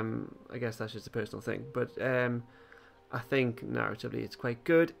 I guess that's just a personal thing. But I think narratively it's quite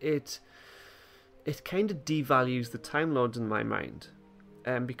good. It kind of devalues the Time Lords in my mind,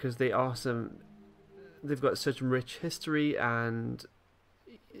 because they are they've got such rich history, and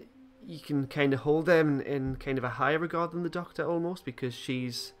you can kind of hold them in kind of a higher regard than the Doctor almost, because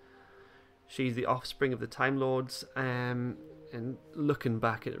she's the offspring of the Time Lords. And looking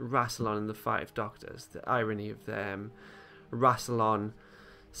back at Rassilon and the Five Doctors, the irony of them, Rassilon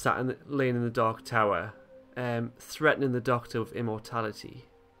laying in the Dark Tower, threatening the Doctor with immortality,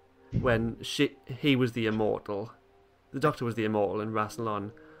 when he was the immortal, the Doctor was the immortal, and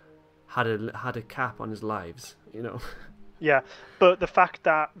Rassilon had a cap on his lives, you know. Yeah, but the fact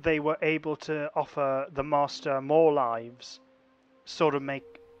that they were able to offer the Master more lives sort of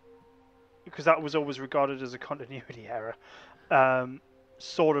because that was always regarded as a continuity error,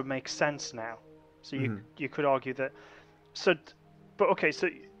 sort of makes sense now. So you could argue that.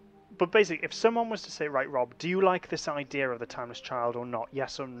 But basically, if someone was to say, right, Rob, do you like this idea of the timeless child or not?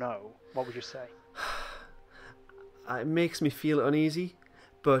 Yes or no? What would you say? It makes me feel uneasy,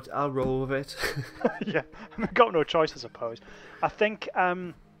 but I'll roll with it. Yeah, I've got no choice, I suppose. I think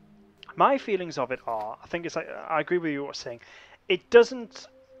my feelings of it are, I think it's like, I agree with you what you're saying. It doesn't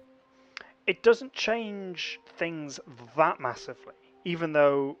change things that massively, even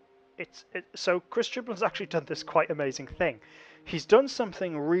though so Chris Chibnall's actually done this quite amazing thing. He's done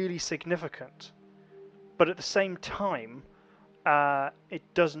something really significant, but at the same time, it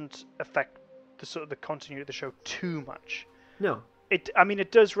doesn't affect the sort of the continuity of the show too much. No. I mean,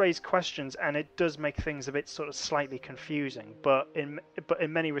 it does raise questions, and it does make things a bit sort of slightly confusing, but in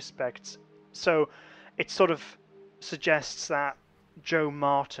many respects, so it sort of suggests that Jo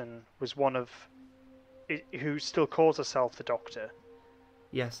Martin was one of who still calls herself the Doctor.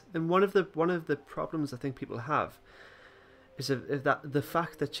 Yes, and one of the problems I think people have is that the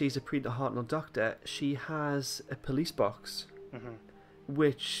fact that she's a Peter Hartnell Doctor, she has a police box,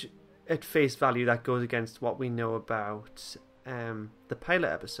 which at face value that goes against what we know about the pilot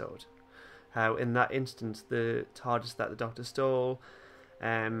episode. How in that instance the TARDIS that the Doctor stole,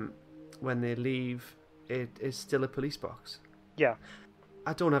 when they leave, it is still a police box. Yeah.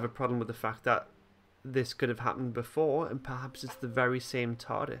 I don't have a problem with the fact that this could have happened before, and perhaps it's the very same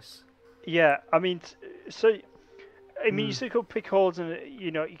TARDIS. Yeah, I mean, you still could pick holes, and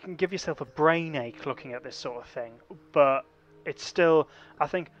you can give yourself a brain ache looking at this sort of thing, but it's still, I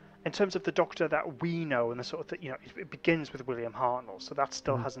think, in terms of the Doctor that we know and the sort of thing, it begins with William Hartnell, so that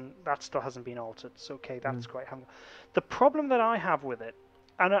still hasn't been altered. So okay, that's great. The problem that I have with it,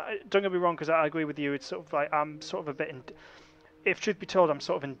 and don't get me wrong, because I agree with you, it's sort of like I'm sort of a bit, if truth be told, I'm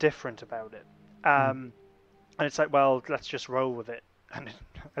sort of indifferent about it. And it's like, well, let's just roll with it, and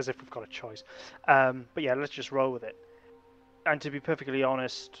as if we've got a choice. But yeah, let's just roll with it. And to be perfectly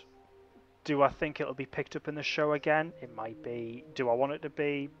honest, do I think it'll be picked up in the show again? It might be. Do I want it to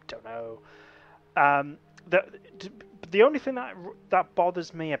be? Don't know. The only thing that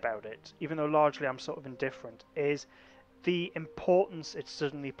bothers me about it, even though largely I'm sort of indifferent, is the importance it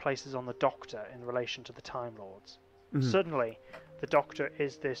suddenly places on the Doctor in relation to the Time Lords. Suddenly, the Doctor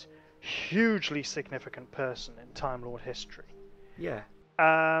is this hugely significant person in Time Lord history. Yeah.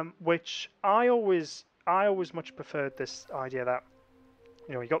 Which I always much preferred this idea that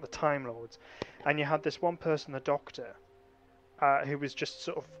you got the Time Lords, and you had this one person, the Doctor, who was just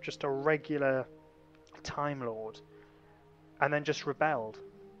a regular Time Lord, and then just rebelled.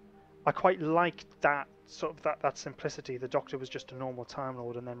 I quite liked that sort of that simplicity. The Doctor was just a normal Time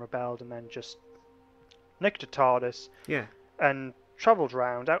Lord, and then rebelled, and then just nicked a TARDIS. Yeah. And travelled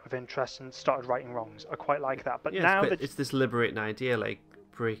around out of interest and started righting wrongs. I quite like that. But now it's this liberating idea, like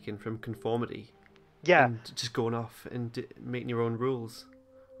breaking from conformity. Yeah. And just going off and making your own rules,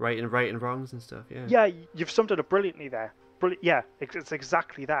 righting wrongs and stuff. Yeah. Yeah, you've summed it up brilliantly there. Yeah, it's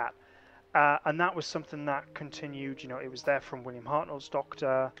exactly that. And that was something that continued. It was there from William Hartnell's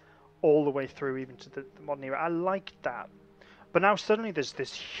Doctor all the way through, even to the modern era. I liked that. But now suddenly there's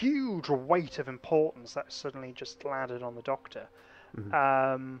this huge weight of importance that suddenly just landed on the Doctor.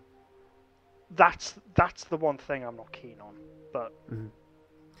 That's the one thing I'm not keen on. But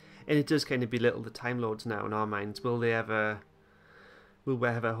and it does kind of belittle the Time Lords now in our minds. Will we ever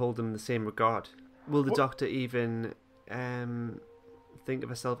hold them in the same regard? Will the Doctor even think of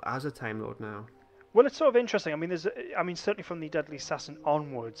herself as a Time Lord now? Well, it's sort of interesting. I mean, certainly from the Deadly Assassin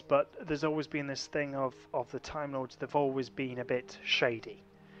onwards, but there's always been this thing of the Time Lords. They've always been a bit shady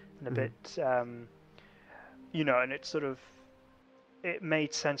and a bit, and it's sort of, it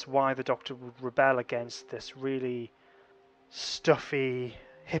made sense why the Doctor would rebel against this really stuffy,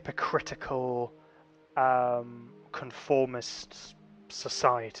 hypocritical, conformist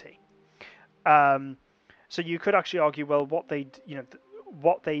society. Um, so you could actually argue, well, what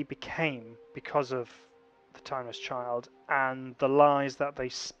they became because of the Timeless Child and the lies that they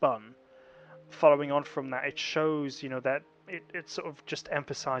spun. Following on from that, it shows, that it sort of just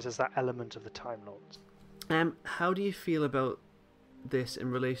emphasizes that element of the Time Lords. How do you feel about this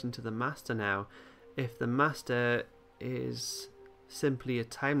in relation to the Master now? If the Master is simply a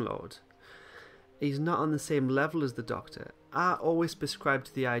Time Lord, he's not on the same level as the Doctor. I always prescribed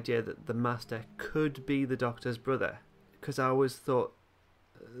to the idea that the Master could be the Doctor's brother, because I always thought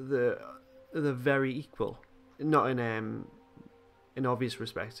they're very equal, not in obvious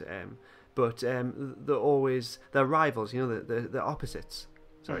respect, but they're rivals. They're opposites.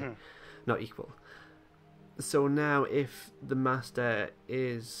 Sorry, not equal. So now, if the Master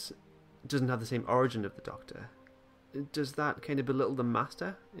doesn't have the same origin of the Doctor, does that kind of belittle the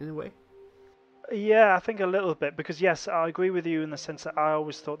Master in a way? Yeah, I think a little bit, because yes, I agree with you in the sense that I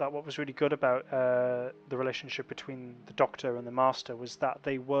always thought that what was really good about the relationship between the Doctor and the Master was that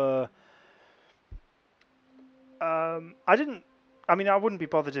they were. I wouldn't be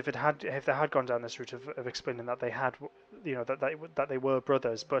bothered if they had gone down this route of explaining that they had, that they were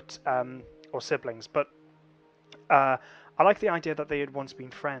brothers, but or siblings. But I like the idea that they had once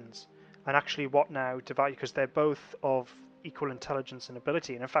been friends, and actually what now divide, because they're both of equal intelligence and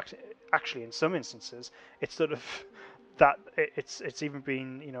ability, and in fact, actually in some instances, it's sort of that it's even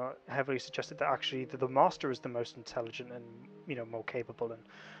been heavily suggested that actually the Master is the most intelligent and more capable, and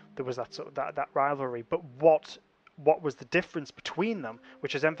there was that sort of that rivalry. But what was the difference between them,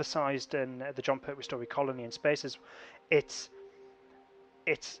 which is emphasized in the John Pertwee story Colony in Space, is it's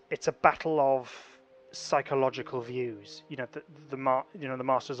a battle of psychological views. The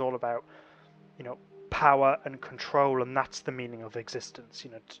Master's all about power and control, and that's the meaning of existence.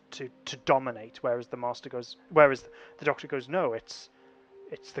 To dominate, whereas the Doctor goes, no, it's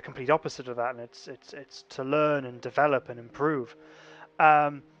the complete opposite of that, and it's to learn and develop and improve.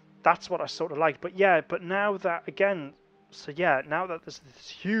 That's what I sort of liked. But now that now that there's this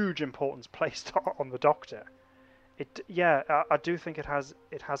huge importance placed on the Doctor, I do think it has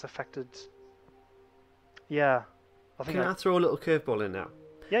affected. Yeah, I think. Can I throw a little curveball in now?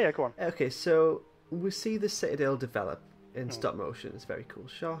 Yeah, go on. Okay, so we see the Citadel develop in stop motion. It's a very cool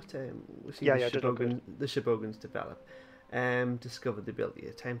shot. We see the Shibogans develop, discover the ability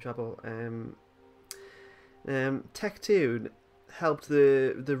of time travel. Tech-Toon helped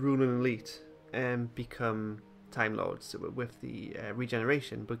the ruling elite become Time Lords with the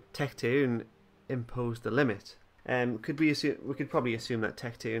regeneration, but Tech-Toon imposed the limit. We could probably assume that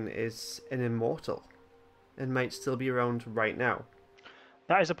Tech-Toon is an immortal and might still be around right now.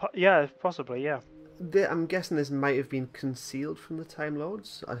 That is possibly, yeah. I'm guessing this might have been concealed from the Time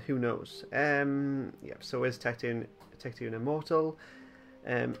Lords. Who knows? So is Tech-Toon immortal?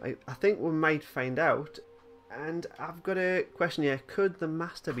 I think we might find out. And I've got a question here. Could the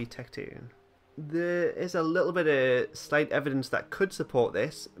Master be Tech-Toon? There is a little bit of slight evidence that could support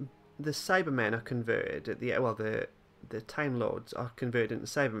this. The Cybermen are converted. The Time Lords are converted into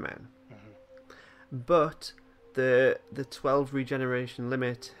Cybermen. But the 12 regeneration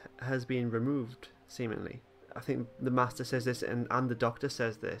limit has been removed, seemingly. I think the Master says this, and the Doctor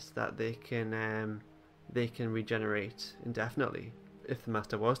says this, that they can regenerate indefinitely. If the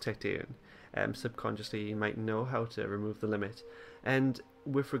Master was Tech-Toon, subconsciously he might know how to remove the limit. And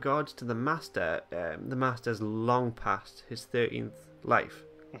with regards to the Master's long past his 13th life.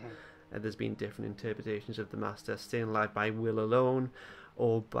 There's been different interpretations of the Master staying alive by will alone,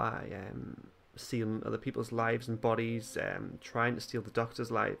 or by stealing other people's lives and bodies, trying to steal the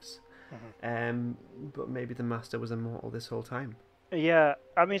Doctor's lives. But maybe the Master was immortal this whole time. Yeah,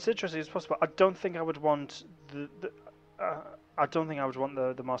 I mean, it's interesting. It's possible. I don't think I would want the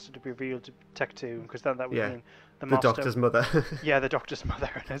Master to be revealed to Tech-Toon, because then that would mean the Master, Doctor's mother. The Doctor's mother,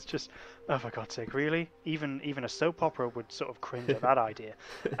 and it's just, oh, for God's sake, really? Even a soap opera would sort of cringe at that idea.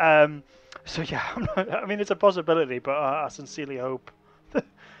 It's a possibility, but I sincerely hope.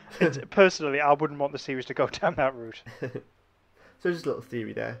 Personally, I wouldn't want the series to go down that route. So just a little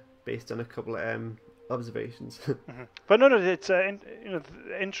theory there, based on a couple of observations. But no, it's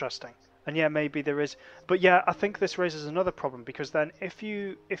interesting, and maybe there is. But I think this raises another problem, because then if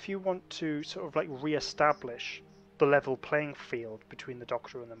you want to sort of like re-establish the level playing field between the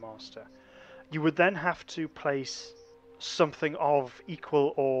Doctor and the Master, you would then have to place something of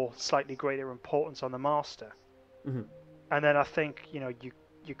equal or slightly greater importance on the Master, and then I think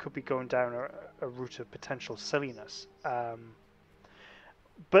you could be going down a route of potential silliness.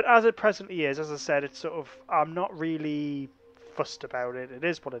 But as it presently is, as I said, it's sort of, I'm not really fussed about it. It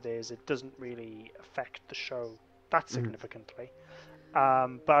is what it is. It doesn't really affect the show that significantly.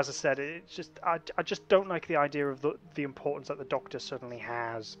 But as I said, it's just I just don't like the idea of the importance that the Doctor suddenly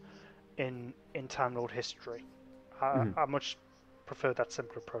has in Time Lord history. I much prefer that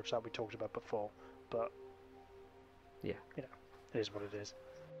simple approach that we talked about before. But yeah, you know, it is what it is.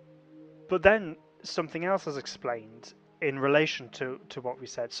 But then something else is explained in relation to what we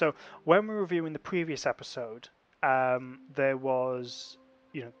said. So when we were reviewing the previous episode, there was,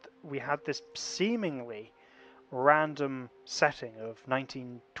 we had this seemingly random setting of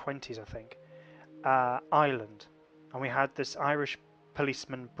 1920s, I think, Ireland, and we had this Irish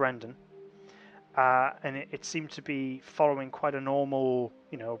policeman, Brendan, and it seemed to be following quite a normal,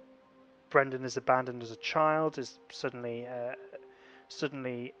 Brendan is abandoned as a child, is suddenly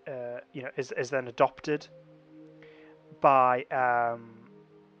is then adopted by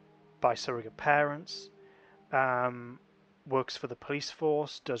surrogate parents, works for the police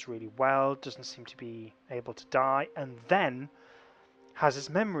force, does really well, doesn't seem to be able to die, and then has his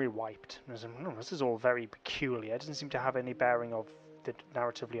memory wiped. And I was like, this is all very peculiar. It doesn't seem to have any bearing of the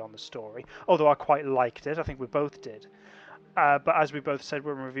narratively on the story, although I quite liked it. I think we both did. But as we both said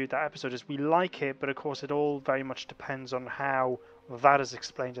when we reviewed that episode, is we like it, but of course it all very much depends on how that is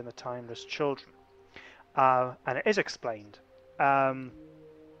explained in the Timeless Children. And it is explained.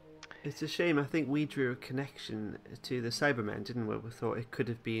 It's a shame. I think we drew a connection to the Cybermen, didn't we? We thought it could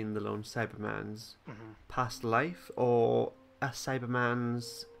have been the lone Cyberman's past life or a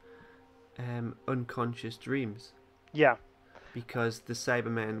Cyberman's unconscious dreams. Yeah. Because the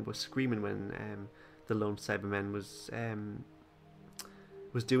Cybermen were screaming when the lone Cyberman was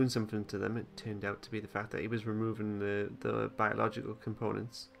doing something to them. It turned out to be the fact that he was removing the biological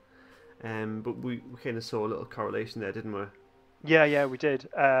components. But we kind of saw a little correlation there, didn't we? Yeah, we did.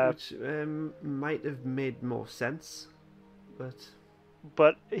 Which might have made more sense,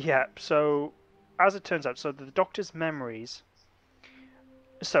 but yeah. So as it turns out, so the Doctor's memories.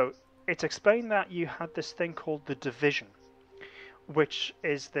 So it's explained that you had this thing called the Division, which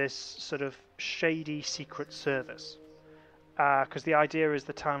is this sort of shady secret service. Because the idea is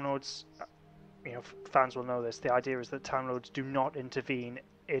the Time Lords, fans will know this. The idea is that Time Lords do not intervene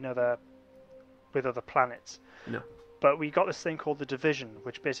with other planets. No. But we got this thing called the Division,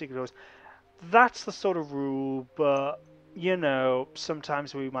 which basically goes, that's the sort of rule, but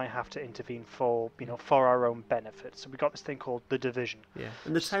sometimes we might have to intervene for our own benefit. So we got this thing called the Division. Yeah,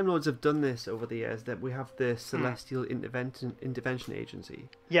 and the Time Lords have done this over the years. That we have the Celestial Intervention Agency.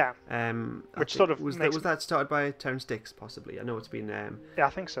 Yeah. Which sort of was that started by Terrance Dicks, possibly? I know it's been yeah, I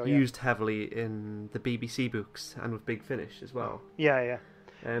think so. Used heavily in the BBC books and with Big Finish as well. Yeah.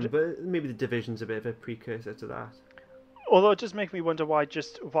 But maybe the Division's a bit of a precursor to that. Although it does make me wonder why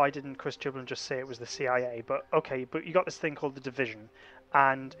didn't Chris Chibnall just say it was the CIA? But okay, but you got this thing called the Division,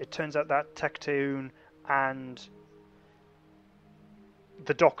 and it turns out that Tectoon and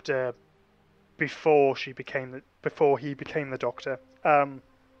the Doctor, before he became the Doctor,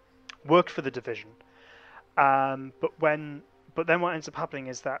 worked for the Division. But then what ends up happening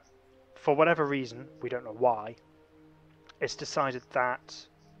is that, for whatever reason, we don't know why, it's decided that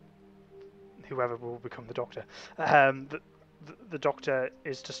whoever will become the Doctor, the Doctor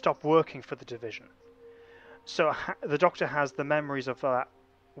is to stop working for the Division. So the Doctor has the memories of that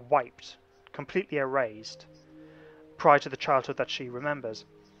wiped, completely erased, prior to the childhood that she remembers,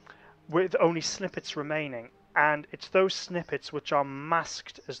 with only snippets remaining, and it's those snippets which are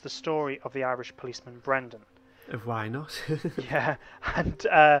masked as the story of the Irish policeman Brendan. Why not? Yeah,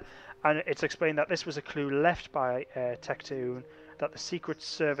 and it's explained that this was a clue left by Tectoon, that the Secret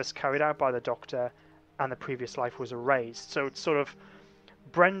Service carried out by the Doctor, and the previous life was erased. So it's sort of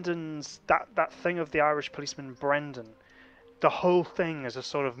Brendan's that thing of the Irish policeman Brendan. The whole thing is a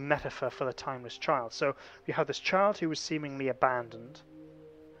sort of metaphor for the timeless child. So we have this child who was seemingly abandoned,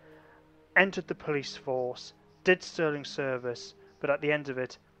 entered the police force, did sterling service, but at the end of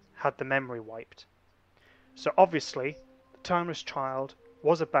it had the memory wiped. So obviously, the timeless child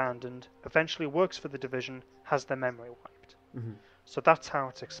was abandoned, eventually works for the Division, has their memory wiped. Mm-hmm. So that's how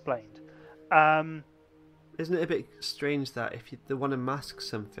it's explained. Isn't it a bit strange that if they want to mask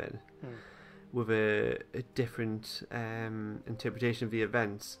something with a different interpretation of the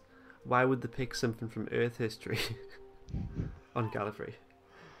events, why would they pick something from Earth history on Gallifrey?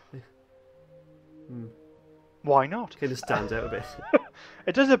 Why not? Kind of stands out a bit.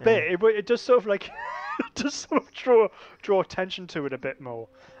 It does a bit. It does sort of like it does sort of draw attention to it a bit more.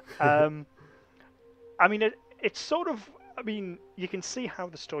 I mean, it's sort of. I mean, you can see how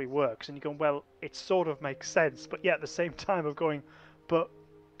the story works, and you go, well, it sort of makes sense, but yet at the same time, of going, but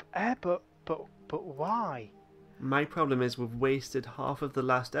why? My problem is we've wasted half of the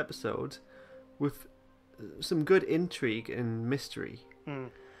last episode with some good intrigue and mystery.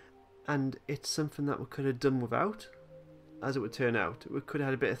 And it's something that we could have done without, as it would turn out. We could have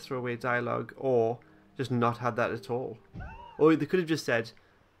had a bit of throwaway dialogue, or just not had that at all. Or they could have just said,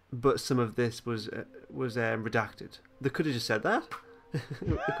 but some of this was redacted. They could have just said that.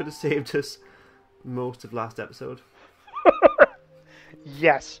 They could have saved us most of last episode.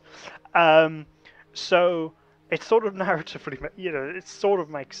 Yes. So it sort of narratively, it sort of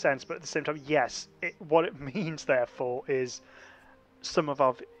makes sense, but at the same time, yes, what it means, therefore, is some of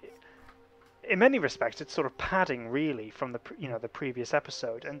our... In many respects, it's sort of padding, really, from the previous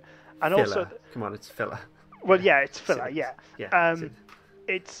episode, and filler. Also, come on, it's filler. Well, yeah, it's filler, yeah.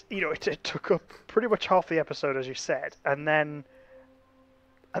 It's it took up pretty much half the episode, as you said, and then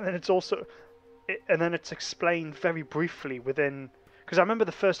it's also, and then it's explained very briefly within. Because I remember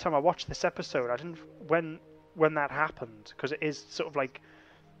the first time I watched this episode, I didn't when that happened, because it is sort of like,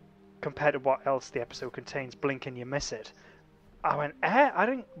 compared to what else the episode contains, blink and you miss it. I went, I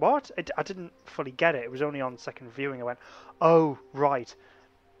didn't, what? I didn't fully get it. It was only on second viewing. I went, oh, right.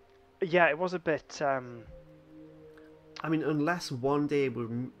 Yeah, it was a bit... I mean, unless one day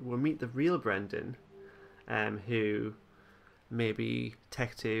we'll meet the real Brendan, who maybe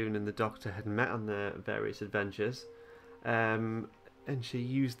Tech-Toon and the Doctor had met on their various adventures, and she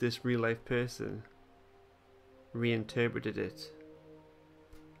used this real-life person, reinterpreted it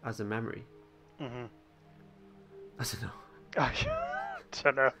as a memory. Mm-hmm. I don't know. I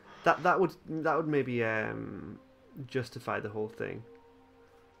don't know. That would maybe justify the whole thing.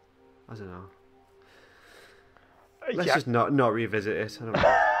 I don't know. Let's just not revisit it. I don't know.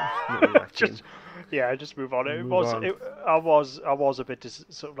 Not really just move on. I was a bit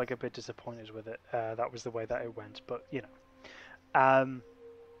sort of like a bit disappointed with it. That was the way that it went, but and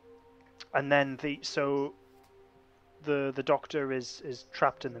then the Doctor is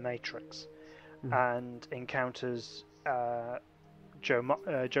trapped in the Matrix, and encounters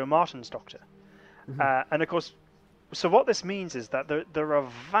Joe Martin's Doctor, and of course, so what this means is that there are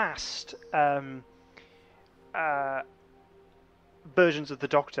vast versions of the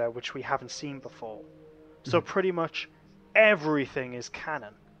Doctor which we haven't seen before. So pretty much everything is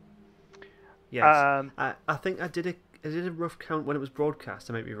canon. Yes, I think I did a rough count when it was broadcast.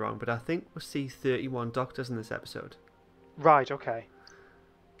 I might be wrong, but I think we'll see 31 Doctors in this episode. Right. Okay.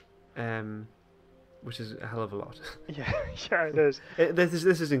 Which is a hell of a lot. Yeah, it is.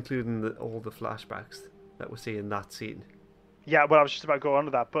 This is including all the flashbacks that we see in that scene. Yeah, well, I was just about to go on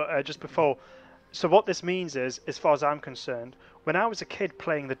to that, but just before. So what this means is, as far as I'm concerned, when I was a kid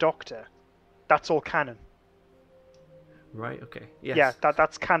playing the Doctor, that's all canon. Right. Okay. Yes. Yeah,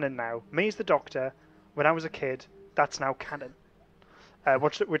 that's canon now. Me as the Doctor, when I was a kid, that's now canon.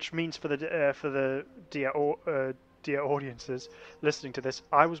 Which means for the dear audiences listening to this,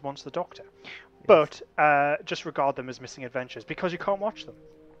 I was once the Doctor. But just regard them as missing adventures, because you can't watch them.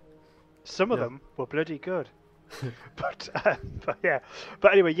 Some of them were bloody good. but yeah.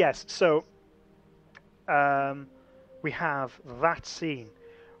 But anyway, yes. So we have that scene,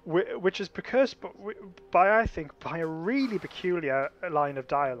 which is precursed by a really peculiar line of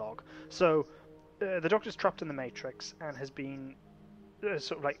dialogue. So the Doctor's trapped in the Matrix and has been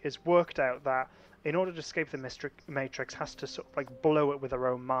sort of like is worked out that in order to escape the Matrix, has to sort of like blow it with her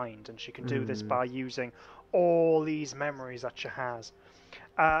own mind, and she can do this by using all these memories that she has.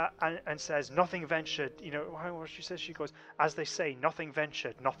 And says, nothing ventured, what she says, she goes, as they say, nothing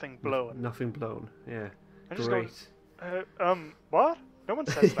ventured, nothing blown. Nothing blown, yeah. And great. What? No one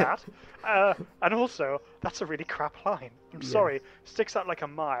says that. And also, that's a really crap line. I'm sorry, sticks out like a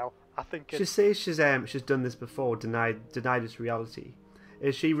mile. I think she says she's done this before, denied its reality.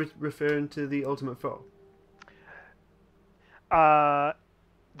 Is she referring to the Ultimate Foe? The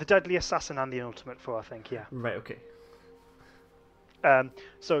Deadly Assassin and the Ultimate Foe, I think, yeah. Right, okay.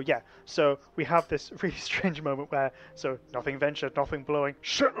 So we have this really strange moment where, nothing ventured, nothing blowing,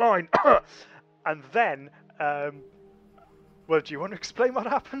 shit line! And then, do you want to explain what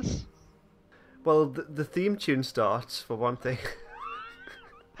happens? Well, the theme tune starts, for one thing.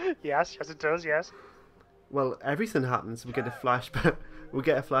 Yes, it does, yes. Well, everything happens. We get a flashback. We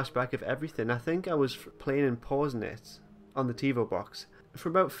get a flashback of everything. I think I was playing and pausing it on the TiVo box for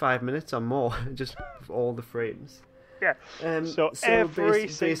about 5 minutes or more, just with all the frames. Yeah. So every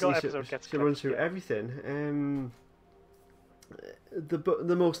single episode gets she runs through everything.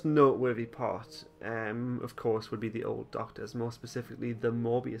 The most noteworthy part, of course, would be the old Doctors, more specifically the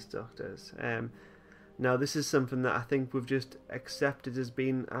Morbius Doctors. Now, this is something that I think we've just accepted as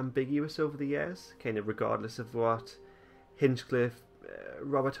being ambiguous over the years, kind of regardless of what Hinchcliffe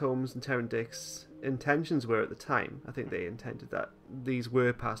Robert Holmes and Terrence Dick's intentions were at the time. I think they intended that these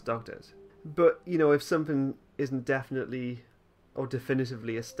were past Doctors. But, you know, if something isn't definitely or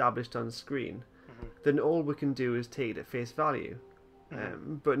definitively established on screen, then all we can do is take it at face value.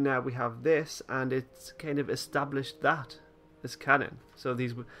 But now we have this, and it's kind of established that as canon. So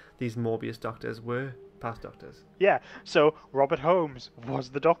these Morbius Doctors were past Doctors. Yeah, so Robert Holmes was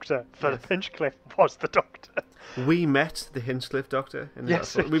the Doctor. Philip Hinchcliffe was the Doctor. We met the Hinchcliffe Doctor.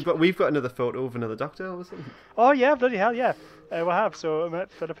 Yes. We've got another photo of another Doctor or something. Oh yeah, bloody hell, yeah. We have. So I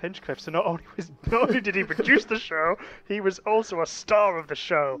met Philip Hinchcliffe. So not only did he produce the show, he was also a star of the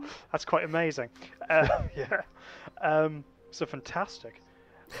show. That's quite amazing. Yeah. So fantastic.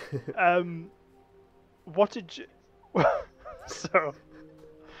 What did you?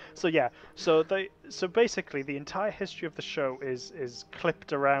 So basically the entire history of the show is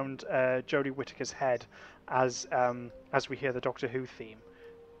clipped around Jodie Whittaker's head as we hear the Doctor Who theme,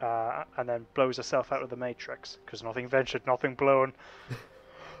 and then blows herself out of the Matrix because nothing ventured, nothing blown.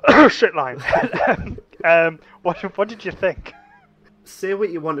 Shit line. What did you think? Say what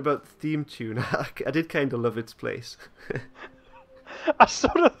you want about the theme tune. I did kind of love its place.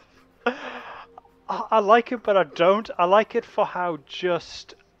 I like it, but I don't. I like it for how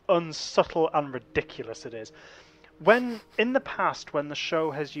just unsubtle and ridiculous it is. When in the past, when the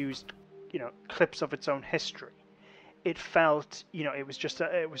show has used, clips of its own history, it felt, it was just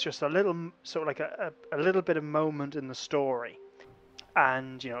a little sort of like a little bit of moment in the story,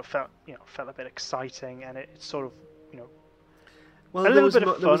 and it felt a bit exciting, and it sort of well, a little bit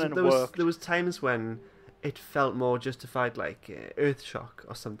of fun and worked. There was times when it felt more justified, like Earthshock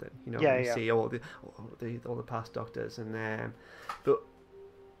or something. You see all the past Doctors, and but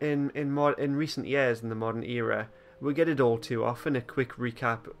in recent years in the modern era, we get it all too often. A quick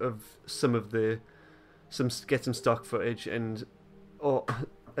recap of get some stock footage or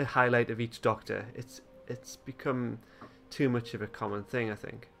a highlight of each Doctor. It's become too much of a common thing, I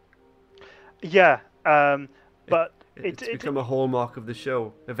think. Yeah, but it's become a hallmark of the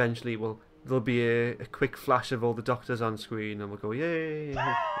show. Eventually, there'll be a quick flash of all the Doctors on screen, and we'll go, yay!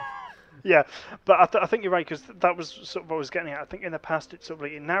 Yeah, but I think you're right, because that was sort of what I was getting at. I think in the past it sort of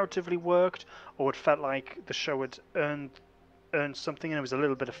like it narratively worked, or it felt like the show had earned something, and it was a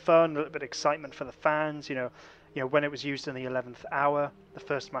little bit of fun, a little bit of excitement for the fans. When it was used in the 11th hour, the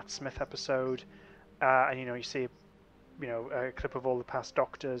first Matt Smith episode, and you see, a clip of all the past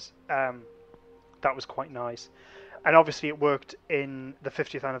Doctors. That was quite nice. And obviously it worked in the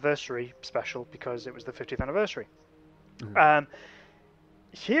 50th anniversary special because it was the 50th anniversary.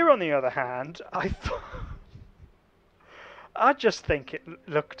 Here, on the other hand, I just think it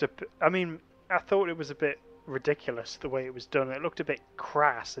looked I thought it was a bit ridiculous the way it was done. It looked a bit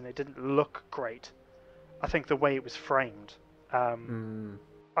crass and it didn't look great. I think the way it was framed, I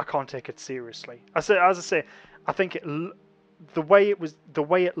can't take it seriously. As I say, I think the way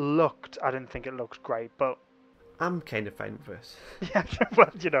it looked, I didn't think it looked great, but I'm kind of fine with this. Yeah,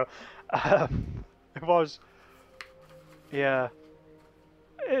 well, it was. Yeah,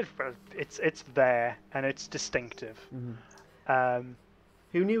 it's there and it's distinctive. Who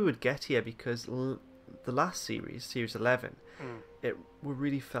knew it would get here? Because the last series 11, it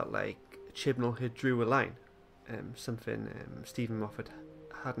really felt like Chibnall had drew a line, something Stephen Moffat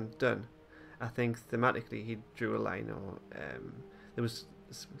hadn't done. I think thematically he drew a line, or there was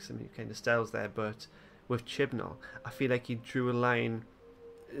some kind of styles there, but with Chibnall, I feel like he drew a line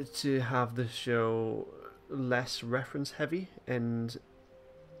to have the show less reference heavy and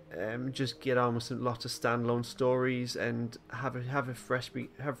just get on with lots of standalone stories and have a fresh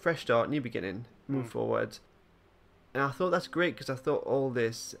start, new beginning, move forward. And I thought that's great, because I thought all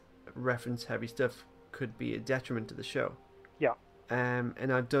this reference heavy stuff could be a detriment to the show. Yeah.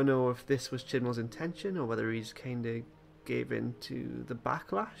 And I don't know if this was Chibnall's intention, or whether he's kind of gave in to the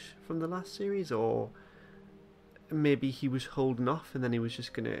backlash from the last series, or maybe he was holding off and then he was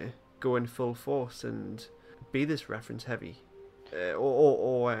just going to go in full force and be this reference heavy,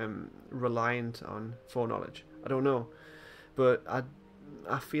 or reliant on foreknowledge. I don't know, but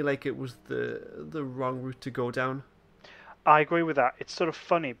I feel like it was the wrong route to go down. I agree with that. It's sort of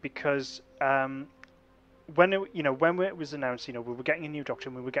funny because when it was announced, we were getting a new Doctor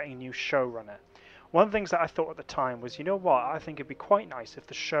and we were getting a new showrunner. One of the things that I thought at the time was, I think it'd be quite nice if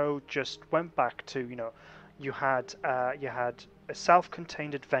the show just went back to, you had a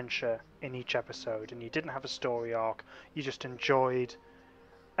self-contained adventure in each episode, and you didn't have a story arc. You just enjoyed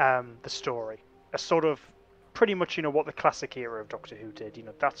the story. A sort of pretty much, what the classic era of Doctor Who did.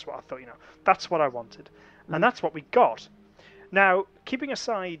 That's what I thought. That's what I wanted, and that's what we got. Now, keeping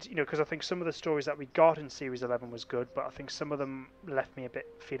aside, because I think some of the stories that we got in Series 11 was good, but I think some of them left me a bit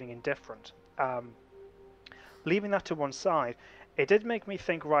feeling indifferent. Leaving that to one side, it did make me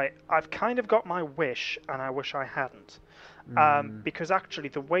think, right, I've kind of got my wish, and I wish I hadn't. Because actually,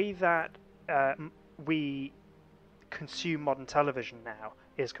 the way that we consume modern television now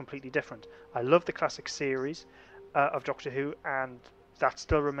is completely different. I love the classic series of Doctor Who, and that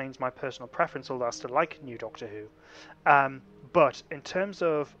still remains my personal preference, although I still like new Doctor Who. But in terms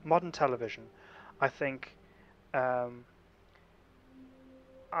of modern television, I think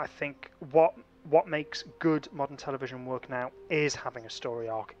what makes good modern television work now is having a story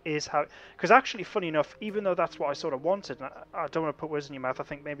arc. Because actually, funny enough, even though that's what I sort of wanted, and I don't want to put words in your mouth, I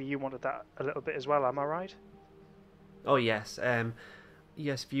think maybe you wanted that a little bit as well. Am I right? Oh yes,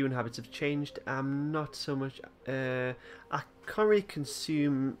 yes. Viewing habits have changed. I'm not so much. I can't really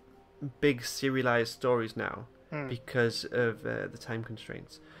consume big serialized stories now because of the time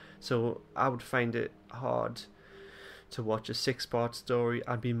constraints. So I would find it hard to watch a 6-part story.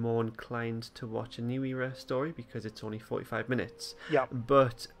 I'd be more inclined to watch a New Era story because it's only 45 minutes. Yeah.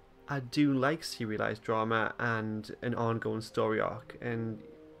 But I do like serialized drama and an ongoing story arc, and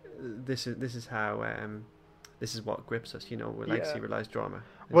this is how this is what grips us. We like serialized drama.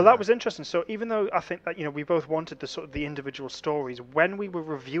 Well, that was interesting. So even though I think that we both wanted the sort of the individual stories, when we were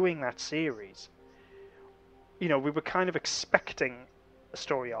reviewing that series, we were kind of expecting a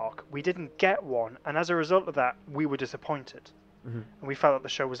story arc. We didn't get one, and as a result of that, we were disappointed, and we felt that the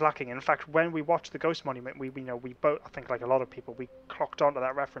show was lacking. In fact, when we watched The Ghost Monument, we both, I think, like a lot of people, we clocked onto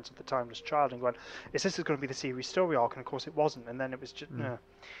that reference of the Timeless Child and went, "Is this going to be the series story arc?" And of course, it wasn't. And then it was just no.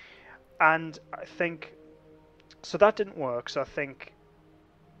 And I think so that didn't work. So I think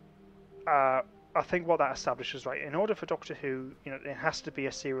what that establishes, right, in order for Doctor Who, it has to be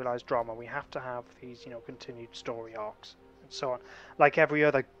a serialized drama. We have to have these, continued story arcs and so on, like every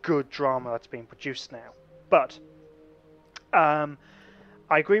other good drama that's being produced now. But I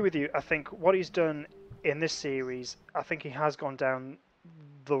agree with you. I think what he's done in this series, I think he has gone down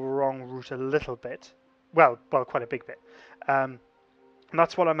the wrong route a little bit. Well, quite a big bit. And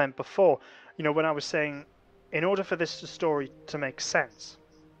that's what I meant before. When I was saying, in order for this story to make sense,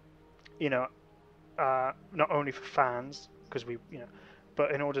 not only for fans, because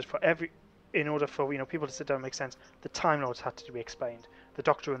but in order for people to sit down and make sense, the Time Lords had to be explained, the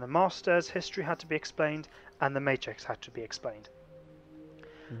Doctor and the Master's history had to be explained, and the Matrix had to be explained.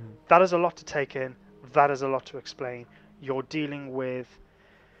 That is a lot to take in. That is a lot to explain. You're dealing with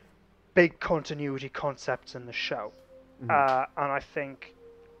big continuity concepts in the show, and I think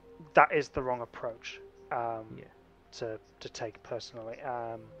that is the wrong approach to take personally.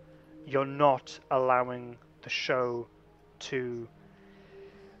 You're not allowing the show to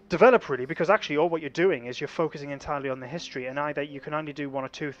develop really, because actually all what you're doing is you're focusing entirely on the history, and either you can only do one or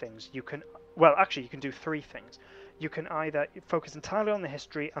two things. You can do three things. You can either focus entirely on the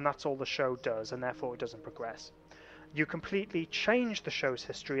history, and that's all the show does, and therefore it doesn't progress. You completely change the show's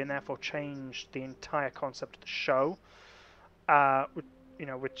history, and therefore change the entire concept of the show, which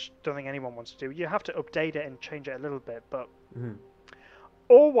I don't think anyone wants to do. You have to update it and change it a little bit, but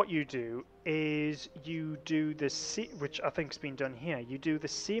or what you do is you do which I think has been done here. You do the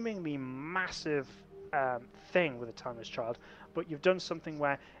seemingly massive thing with The Timeless Child, but you've done something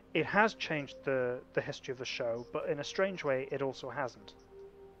where it has changed the history of the show, but in a strange way, it also hasn't.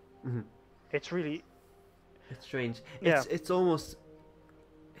 It's strange. Yeah. It's almost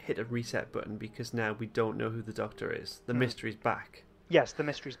hit a reset button, because now we don't know who the Doctor is. The mystery's back. Yes, the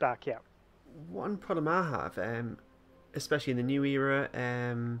mystery's back, yeah. One problem I have, especially in the New Era,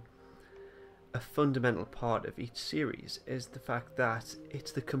 a fundamental part of each series is the fact that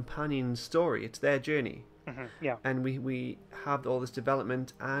it's the companion's story. It's their journey. Yeah. And we have all this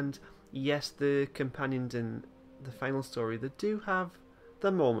development, and yes, the companions in the final story, they do have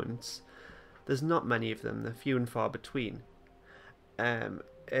their moments. There's not many of them. They're few and far between.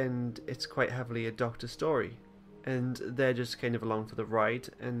 And it's quite heavily a Doctor story. And they're just kind of along for the ride,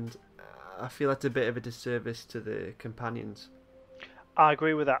 and I feel that's a bit of a disservice to the companions. I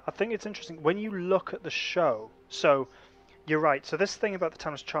agree with that. I think it's interesting when you look at the show. So you're right. So this thing about the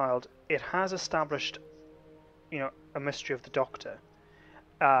Timeless Child, it has established, a mystery of the Doctor,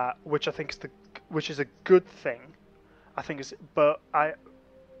 which I think is a good thing. I think but as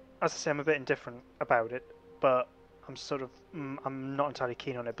I say, I'm a bit indifferent about it. But I'm not entirely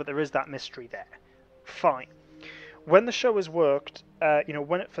keen on it. But there is that mystery there. Fine. When the show has worked,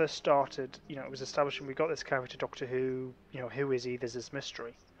 when it first started, it was establishing we got this character Doctor Who, who is he? There's this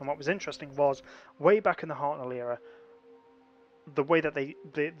mystery. And what was interesting was, way back in the Hartnell era, the way that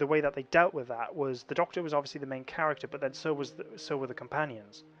the way that they dealt with that was the Doctor was obviously the main character, but then so were the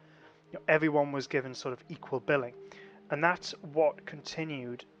companions. Everyone was given sort of equal billing, and that's what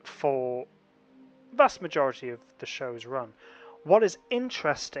continued for the vast majority of the show's run. What is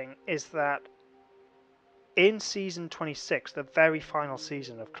interesting is that in season 26, the very final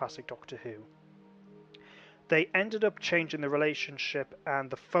season of classic Doctor Who, they ended up changing the relationship and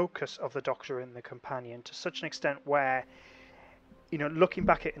the focus of the Doctor and the companion to such an extent where, looking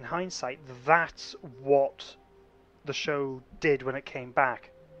back at it in hindsight, that's what the show did when it came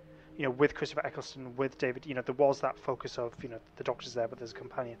back. With Christopher Eccleston, with David, there was that focus of, the Doctor's there, but there's a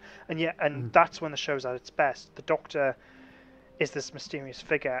companion. And that's when the show's at its best. The Doctor is this mysterious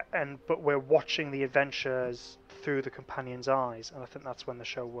figure, but we're watching the adventures through the companion's eyes, and I think that's when the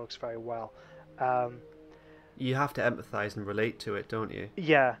show works very well. You have to empathise and relate to it, don't you?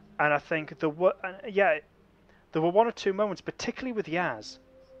 Yeah, and I think there were one or two moments, particularly with Yaz,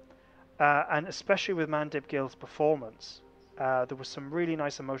 and especially with Mandip Gill's performance. There were some really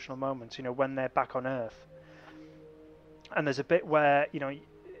nice emotional moments, when they're back on Earth. And there's a bit where,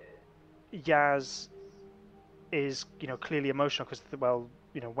 Yaz is, clearly emotional because,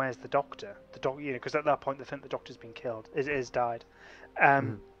 where's the Doctor? The Doctor, because at that point they think the Doctor's been killed, is died.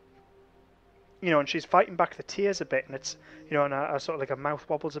 And she's fighting back the tears a bit, and it's, and a sort of like her mouth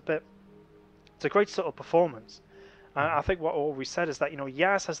wobbles a bit. It's a great sort of performance. I think what we said is that,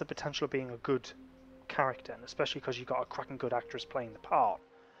 Yaz has the potential of being a good character, and especially because you've got a cracking good actress playing the part.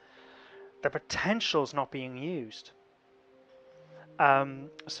 The potential's not being used.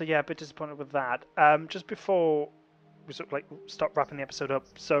 So yeah, a bit disappointed with that. Just before we sort of stop wrapping the episode up,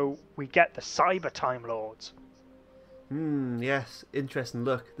 so we get the Cyber Time Lords. Yes, interesting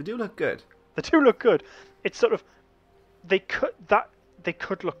look. They do look good. They do look good. It's sort of they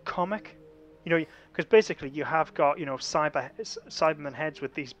could look comic, because basically you have got Cybermen heads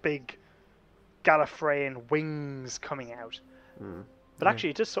with these big Gallifreyan wings coming out. But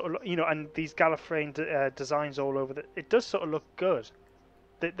actually, it does sort of, and these Gallifreyan designs all over it does sort of look good.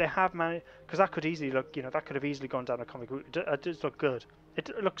 They have managed, because that could easily look, that could have easily gone down a comic route. It does look good.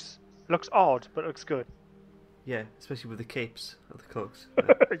 It looks odd, but it looks good. Yeah, especially with the capes of the cloaks.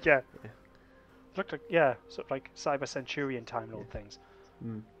 Yeah. It looked like, sort of like Cyber Centurion Time Lord things.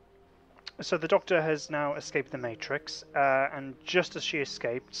 So the Doctor has now escaped the Matrix, and just as she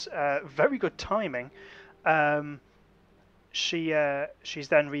escaped, very good timing, she's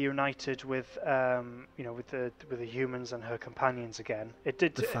then reunited with with the humans and her companions again. It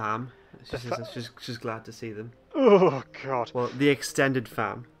did the fam. She says she's glad to see them. Oh God. Well, the extended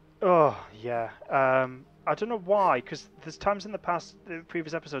fam. Oh yeah. I don't know why, because there's times in the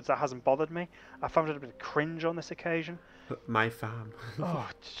previous episodes that hasn't bothered me. I found it a bit cringe on this occasion. My fam. Oh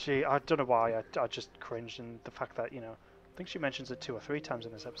gee, I don't know why. I just cringed, and the fact that I think she mentions it 2 or 3 times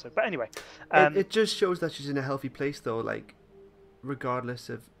in this episode. But anyway, it just shows that she's in a healthy place, though. Like, regardless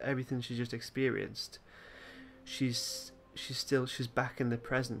of everything she just experienced, she's back in the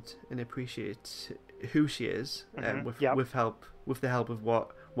present and appreciates who she is, with the help of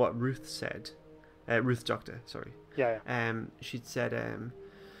what Ruth said. Ruth Doctor, sorry. Yeah. She'd said,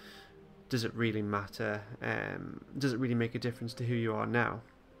 does it really matter? Does it really make a difference to who you are now?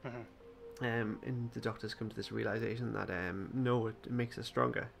 And the Doctor's come to this realization that no, it makes her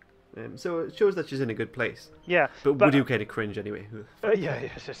stronger. So it shows that she's in a good place. Yeah. But we do kind of cringe anyway. Yeah,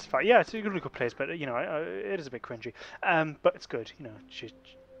 it's fine. Yeah, it's a really good place, but it is a bit cringy. But it's good. She's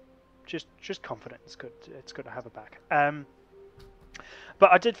just confident. It's good. It's good to have her back.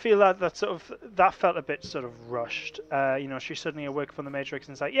 But I did feel that felt a bit sort of rushed. She suddenly awoke from the Matrix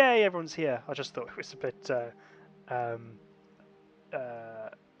and said, "Yay, everyone's here." I just thought it was a bit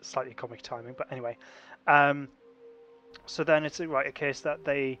slightly comic timing. But anyway, so then it's a case that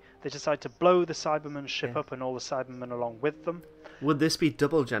they decide to blow the Cyberman ship up and all the Cybermen along with them. Would this be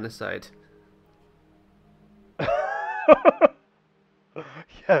double genocide?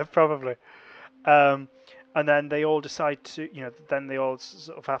 Yeah, probably. And then they all decide to, then they all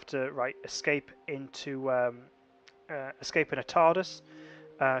sort of have to escape into escape in a TARDIS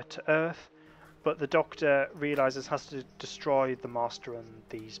to Earth. But the Doctor realizes has to destroy the Master and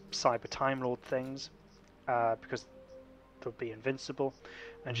these Cyber Time Lord things because they'll be invincible.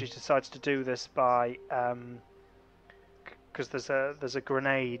 And she decides to do this by because there's a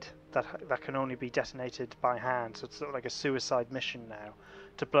grenade that can only be detonated by hand, so it's sort of like a suicide mission now,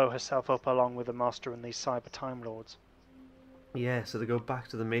 to blow herself up along with the Master and these Cyber Time Lords. Yeah, so they go back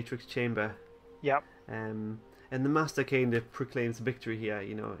to the Matrix chamber. Yep. And the Master kind of proclaims victory here.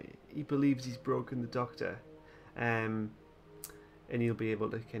 He believes he's broken the Doctor. And and he'll be able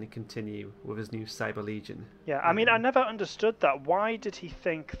to kind of continue with his new Cyber Legion. Yeah, I mean, I never understood that. Why did he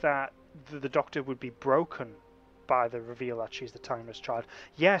think that the Doctor would be broken by the reveal that she's the Timeless Child?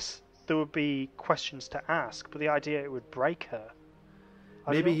 Yes, there would be questions to ask, but the idea it would break her.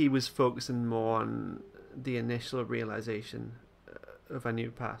 Maybe he was focusing more on the initial realization of a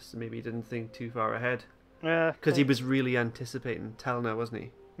new past. Maybe he didn't think too far ahead. Yeah, because he was really anticipating telling her, wasn't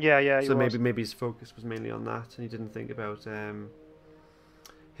he? Yeah. So maybe his focus was mainly on that, and he didn't think about her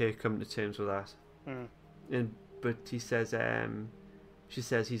coming to terms with that. But he says, she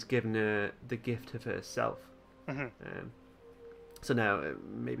says he's given her the gift of herself. So now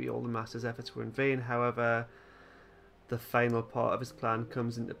maybe all the Master's efforts were in vain. However, the final part of his plan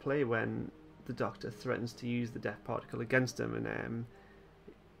comes into play when the Doctor threatens to use the death particle against him, and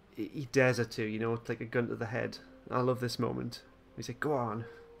he dares her to. It's like a gun to the head. I love this moment. He's like, "Go on."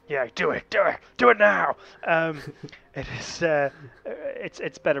 Yeah, do it now. It is.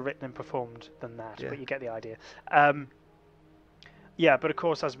 It's better written and performed than that, but you get the idea. Yeah, but of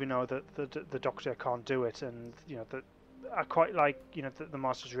course, as we know, that the Doctor can't do it, and I quite like the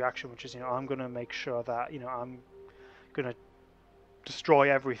Master's reaction, which is I'm going to make sure that I'm going to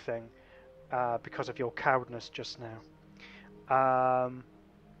destroy everything because of your cowardness just now.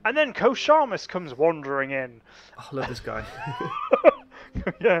 And then Koshamus comes wandering in. Oh, I love this guy.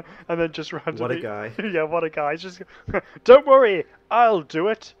 Yeah, and then just randomly... What a guy. Yeah, what a guy. He's just, don't worry, I'll do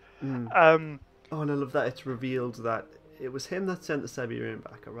it. Oh, and I love that it's revealed that it was him that sent the Siberian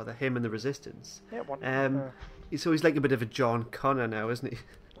back, or rather him and the Resistance. Yeah, so he's like a bit of a John Connor now, isn't he?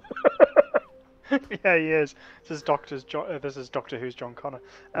 Yeah, he is. This is Doctor Who's John Connor.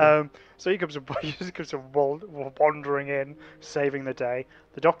 So he comes wandering in, saving the day.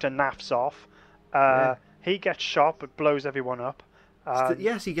 The Doctor naffs off. He gets shot, but blows everyone up.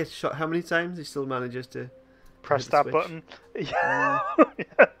 Yes, he gets shot. How many times? He still manages to press that button. Yeah.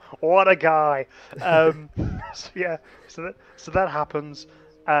 What a guy. So that happens.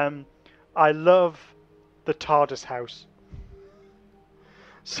 I love the TARDIS house.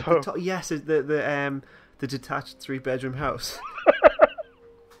 So yes, the detached 3-bedroom house.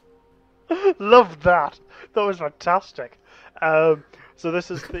 Loved that. That was fantastic. So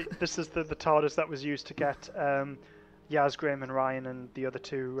this is the TARDIS that was used to get Yaz, Graham, and Ryan and the other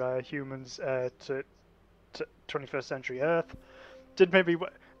two humans to 21st century Earth. Did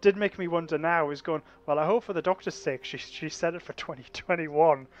make me wonder now. Is going, well, I hope for the Doctor's sake she set it for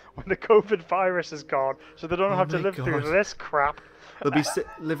 2021 when the COVID virus is gone, so they don't have to live through this crap. They'll be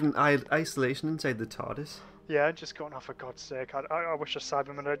living in isolation inside the TARDIS. Yeah, just going, oh, for God's sake, I wish a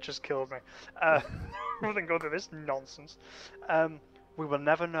Cyberman had just killed me. Rather than go through this nonsense. We will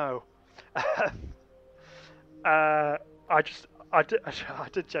never know. I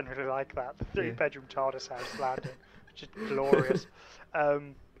did generally like that. The 3-bedroom TARDIS house landing. Just glorious.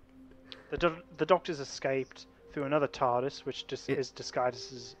 The Doctor's escaped through another TARDIS, which just is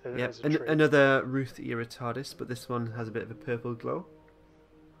disguised as a tree. Another Ruth era TARDIS, but this one has a bit of a purple glow.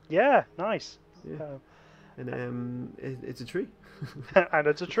 Yeah, nice. Yeah. And it's a tree. And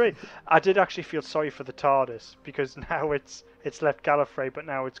it's a tree. I did actually feel sorry for the TARDIS, because now it's left Gallifrey, but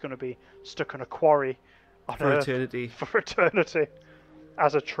now it's going to be stuck in a quarry on for Earth eternity. For eternity,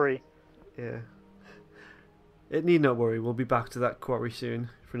 as a tree. Yeah. It need not worry. We'll be back to that quarry soon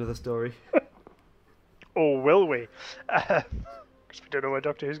for another story. Or will we? Because we don't know where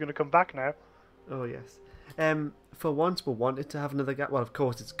Doctor Who's going to come back now. Oh yes. For once, we wanted to have another gap. Well, of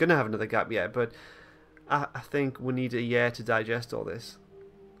course, it's going to have another gap yet, but I think we need a year to digest all this.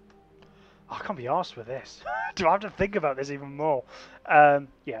 I can't be arsed with this. Do I have to think about this even more?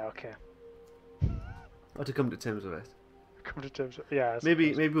 Yeah, okay. Or to come to terms with it. Come to terms with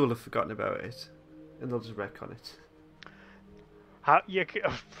maybe we'll have forgotten about it, and they'll just retcon it.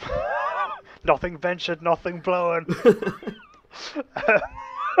 Nothing ventured, nothing blown.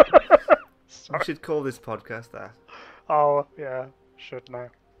 We should call this podcast that. Oh, yeah, should now.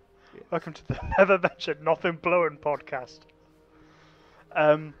 Yeah. Welcome to the Never Ventured, Nothing Blown podcast.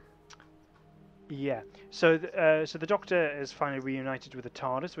 Yeah. So the Doctor is finally reunited with the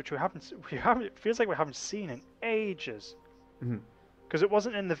TARDIS, which we haven't. It feels like we haven't seen in ages. Because it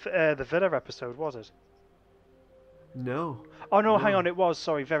wasn't in the Villa episode, was it? No. Oh no, hang on, it was.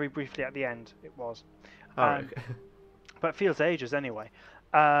 Sorry, very briefly at the end, it was. Okay. But it feels ages anyway.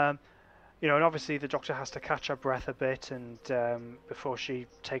 And obviously the Doctor has to catch her breath a bit, and before she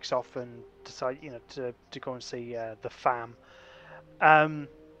takes off and decide, to go and see the fam,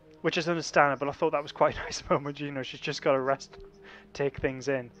 which is understandable. I thought that was quite a nice moment. She's just got to rest, take things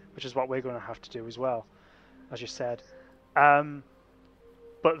in, which is what we're going to have to do as well, as you said. But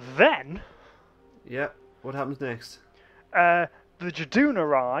then, yeah, what happens next? The the Jadoon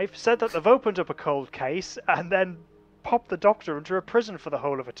arrive, said that they've opened up a cold case, and then popped the Doctor into a prison for the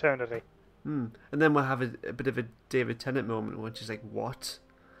whole of eternity. And then we'll have a bit of a David Tennant moment, which is like, what?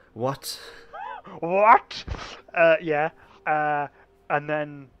 What? What? Yeah. And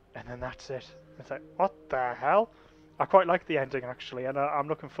then that's it. It's like, what the hell? I quite like the ending, actually, and I'm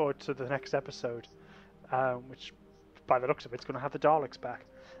looking forward to the next episode, which, by the looks of it, it's going to have the Daleks back.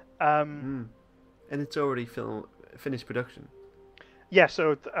 And it's already finished production. Yeah,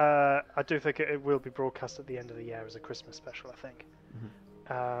 so I do think it will be broadcast at the end of the year as a Christmas special, I think.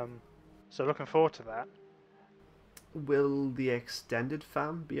 So looking forward to that. Will the extended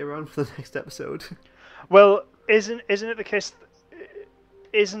fam be around for the next episode? Well, isn't it the case?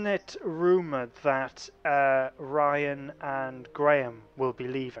 Isn't it rumoured that Ryan and Graham will be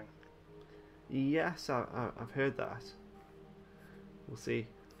leaving? Yes, I've heard that. We'll see.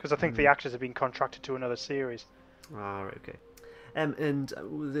 Because I think the actors have been contracted to another series. Ah, right, okay. And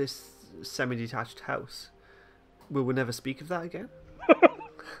this semi-detached house, will we never speak of that again?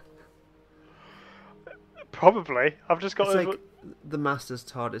 Probably. I've just got. It's like the Master's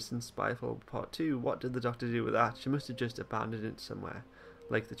TARDIS in Spyfall Part 2. What did the Doctor do with that? She must have just abandoned it somewhere,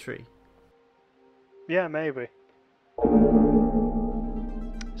 like the tree. Yeah, maybe.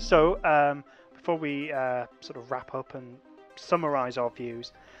 So, before we sort of wrap up and summarise our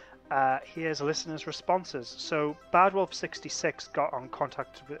views, here's listeners' responses. So, Badwolf66 got in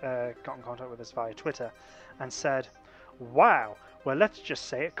contact with us via Twitter and said, "Wow, well, let's just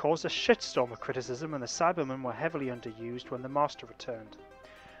say it caused a shitstorm of criticism and the Cybermen were heavily underused when the Master returned.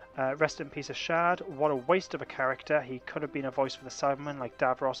 Rest in peace, Ashad. What a waste of a character. He could have been a voice for the Cybermen like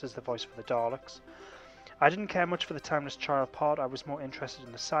Davros is the voice for the Daleks. I didn't care much for the Timeless Child part. I was more interested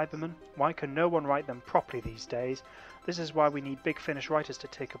in the Cybermen. Why can no one write them properly these days? This is why we need big Finnish writers to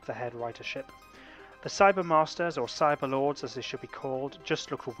take up the head writership. The Cybermasters, or Cyberlords as they should be called, just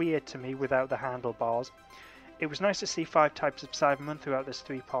look weird to me without the handlebars. It was nice to see 5 types of Cybermen throughout this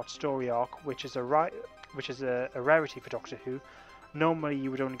 3-part story arc, which is a rarity for Doctor Who. Normally you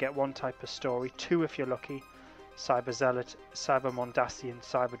would only get 1 type per story, 2 if you're lucky: Cyber Zealot, Cyber Mondasian,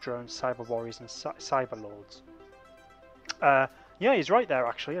 Cyber Drones, Cyber Warriors, and Cyber Lords." Yeah, he's right there.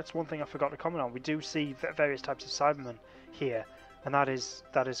 Actually, that's one thing I forgot to comment on. We do see various types of Cybermen here, and that is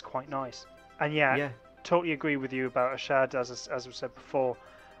quite nice. And yeah, totally agree with you about Ashad. As we said before,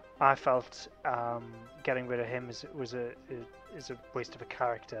 I felt getting rid of him is a waste of a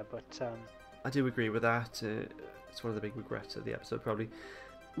character, but I do agree with that. It's one of the big regrets of the episode, probably.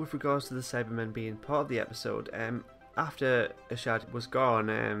 With regards to the Cybermen being part of the episode, after Ashad was gone,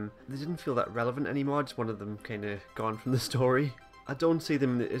 they didn't feel that relevant anymore. I just wanted them kind of gone from the story. I don't see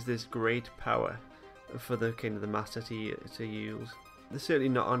them as this great power for the kind of the Master to use. They're certainly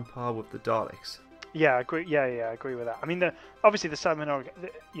not on par with the Daleks. Yeah, I agree. Yeah, I agree with that. I mean, obviously the Cybermen are,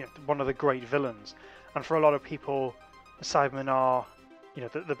 one of the great villains, and for a lot of people, the Cybermen are,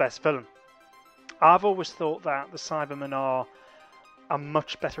 the best villain. I've always thought that the Cybermen are a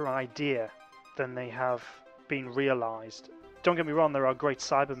much better idea than they have been realised. Don't get me wrong, there are great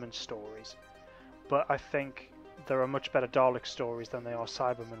Cybermen stories, but I think there are much better Dalek stories than they are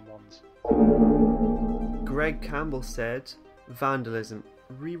Cybermen ones. Greg Campbell said, "Vandalism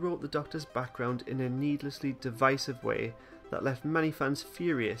rewrote the Doctor's background in a needlessly divisive way that left many fans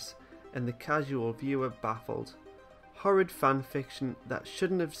furious and the casual viewer baffled. Horrid fan fiction that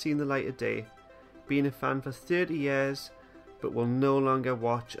shouldn't have seen the light of day. Been a fan for 30 years, but will no longer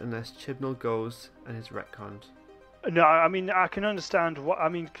watch unless Chibnall goes and is retconned." No, I mean, I can understand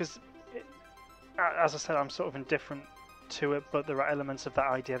because, as I said, I'm sort of indifferent to it, but there are elements of that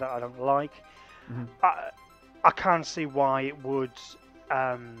idea that I don't like. Mm-hmm. I can't see why it would,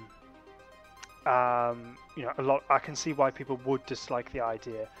 a lot. I can see why people would dislike the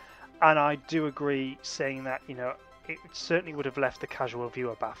idea, and I do agree saying that, it certainly would have left the casual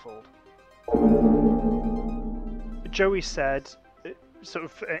viewer baffled. Joey said, sort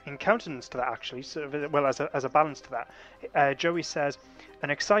of in countenance to that, actually, sort of, well, as a balance to that, Joey says, "An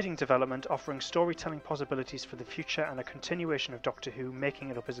exciting development offering storytelling possibilities for the future and a continuation of Doctor Who, making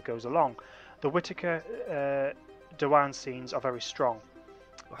it up as it goes along. The Whittaker Dewan scenes are very strong."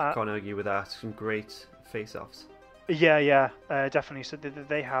 I can't argue with that. Some great face-offs. Yeah, definitely. So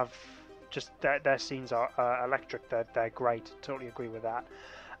they have just their scenes are electric. They're great. Totally agree with that.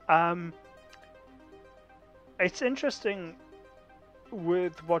 It's interesting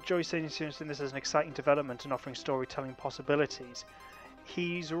with what Joey's saying. He's saying this is an exciting development and offering storytelling possibilities.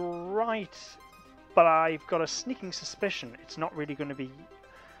 He's right, but I've got a sneaking suspicion it's not really going to be.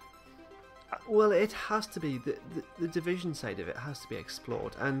 Well, it has to be. The division side of it has to be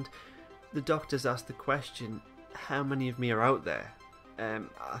explored, and the Doctor's asked the question, how many of me are out there.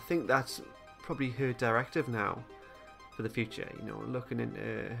 I think that's probably her directive now for the future, looking into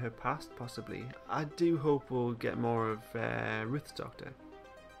her past possibly. I do hope we'll get more of Ruth's Doctor.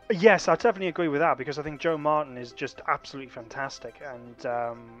 Yes, I definitely agree with that, because I think Joe Martin is just absolutely fantastic, and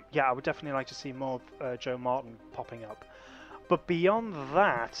I would definitely like to see more of Joe Martin popping up. But beyond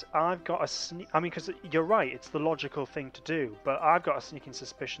that, I've got because you're right, it's the logical thing to do, but I've got a sneaking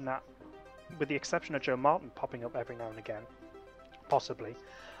suspicion that, with the exception of Joe Martin popping up every now and again, possibly,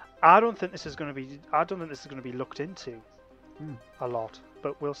 I don't think this is going to be looked into a lot,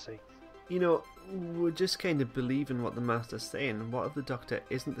 but we'll see. We're just kind of believing what the Master's saying. What if the Doctor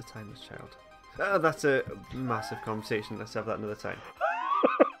isn't the Timeless Child? Oh, that's a massive conversation. Let's have that another time.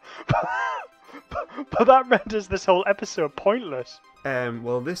 But that renders this whole episode pointless.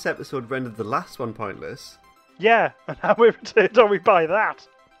 Well, this episode rendered the last one pointless. Yeah, and how we returned are we by that?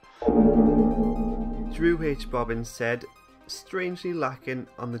 Drew H. Bobbins said, strangely lacking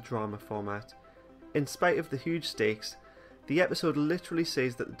on the drama format. In spite of the huge stakes, the episode literally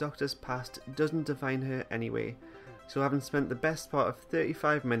says that the Doctor's past doesn't define her anyway, so having spent the best part of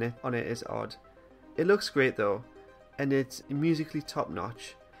 35 minutes on it is odd. It looks great though, and it's musically top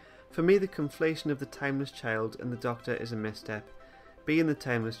notch. For me, the conflation of the Timeless Child and the Doctor is a misstep. Being the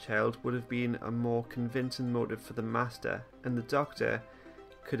Timeless Child would have been a more convincing motive for the Master, and the Doctor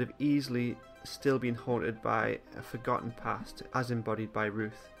could have easily still been haunted by a forgotten past as embodied by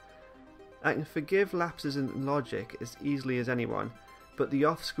Ruth. I can forgive lapses in logic as easily as anyone, but the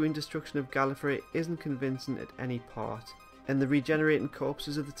off-screen destruction of Gallifrey isn't convincing at any part, and the regenerating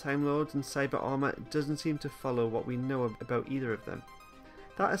corpses of the Time Lords and Cyber Armour doesn't seem to follow what we know about either of them.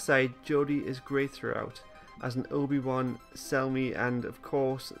 That aside, Jodie is great throughout, as an Obi-Wan, Selmy, and of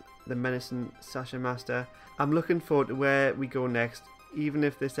course the menacing Sasha Master. I'm looking forward to where we go next, even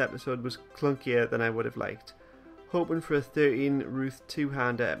if this episode was clunkier than I would have liked. Hoping for a 13 Ruth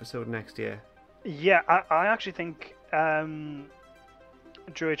two-hander episode next year. Yeah, I actually think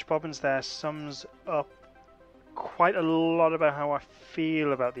Drew H. Bobbins there sums up quite a lot about how I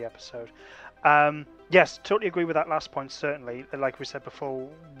feel about the episode. Yes, totally agree with that last point, certainly. Like we said before,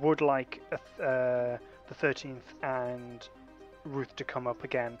 would like the 13th and Ruth to come up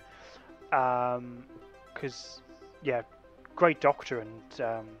again. Because, great Doctor, and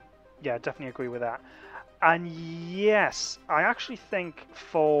definitely agree with that. And yes, I actually think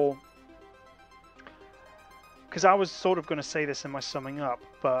because I was sort of going to say this in my summing up,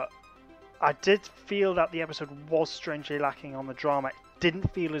 but I did feel that the episode was strangely lacking on the drama. It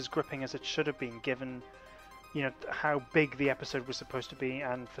didn't feel as gripping as it should have been, given how big the episode was supposed to be,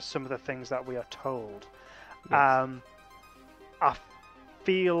 and for some of the things that we are told. Yes. I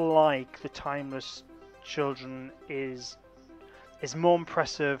feel like the Timeless Children is more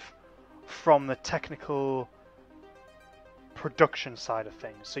impressive from the technical production side of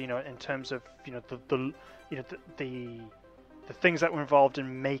things. So in terms of the things that were involved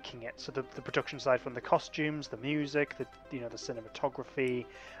in making it. So the production side, from the costumes, the music, the cinematography,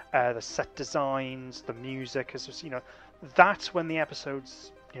 the set designs, the music, is just that's when the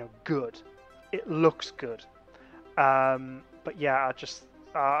episode's good. It looks good. But yeah,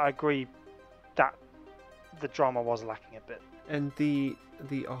 I agree that the drama was lacking a bit. And the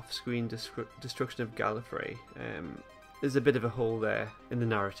off-screen destruction of Gallifrey, there's a bit of a hole there in the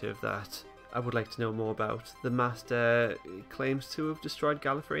narrative that I would like to know more about. The Master claims to have destroyed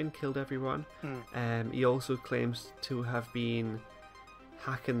Gallifrey and killed everyone. He also claims to have been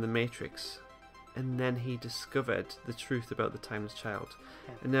hacking the Matrix, and then he discovered the truth about the Timeless Child.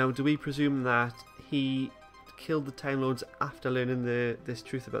 And now, do we presume that he killed the Time Lords after learning this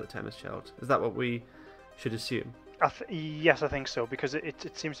truth about the Timeless Child? Is that what we should assume? Yes, I think so, because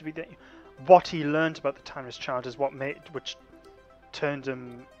it seems to be that what he learned about the Timeless Child is which turned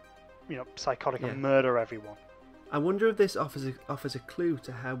him, psychotic and murder everyone. I wonder if this offers a clue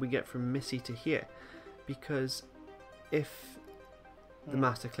to how we get from Missy to here, because if the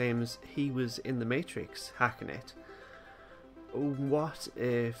Master claims he was in the Matrix hacking it, what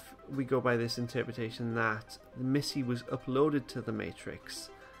if we go by this interpretation that Missy was uploaded to the Matrix,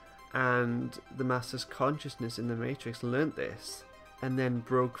 and the Master's consciousness in the Matrix learnt this and then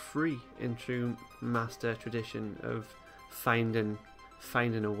broke free in true Master tradition of finding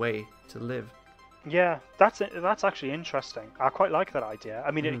a way to live? Yeah, that's actually interesting. I quite like that idea.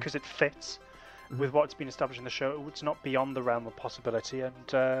 I mean, because it fits with what's been established in the show. It's not beyond the realm of possibility,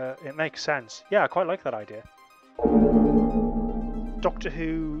 and it makes sense. Yeah, I quite like that idea. Doctor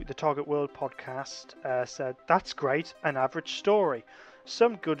Who, the Target World podcast, said, "That's great, an average story.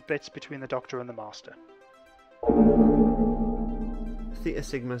 Some good bits between the Doctor and the Master." Theta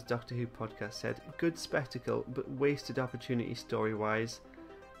Sigma's Doctor Who podcast said, "Good spectacle, but wasted opportunity story-wise.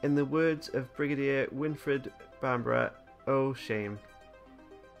 In the words of Brigadier Winfred Bamborough, oh shame."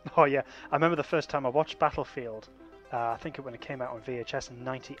 Oh yeah, I remember the first time I watched Battlefield. I think when it came out on VHS in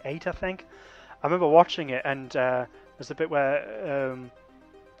 '98, I think. I remember watching it, and there's a bit where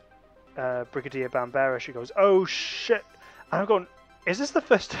Brigadier Bambera, she goes, "Oh shit!" And I'm going, "Is this the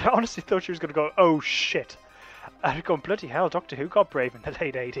first?" I honestly thought she was going to go, "Oh shit!" And I'm going, "Bloody hell, Doctor Who got brave in the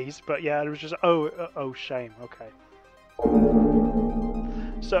late '80s." But yeah, it was just, oh shame. Okay.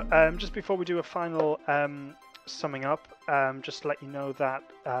 So just before we do a final summing up, just to let you know that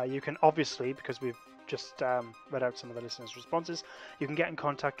you can obviously, because we've just read out some of the listeners' responses, you can get in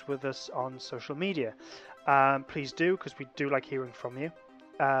contact with us on social media. Please do, because we do like hearing from you.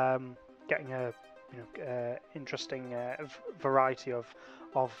 Getting a interesting variety of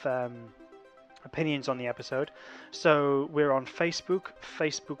opinions on the episode. So we're on Facebook,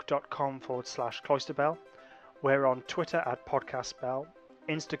 facebook.com/cloisterbell. We're on Twitter @podcastbell,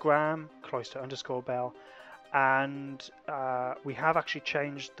 Instagram @cloister_bell, and we have actually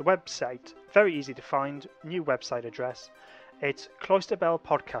changed the website. Very easy to find, new website address. It's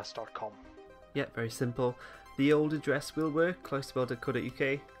cloisterbellpodcast.com. Yeah, very simple. The old address will work,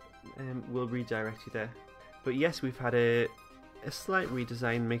 cloisterbell.co.uk, and we'll redirect you there. But yes, we've had a slight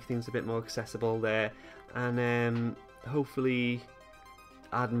redesign, make things a bit more accessible there, and hopefully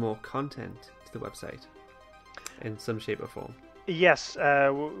add more content to the website in some shape or form. Yes,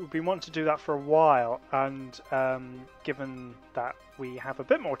 we've been wanting to do that for a while, and given that we have a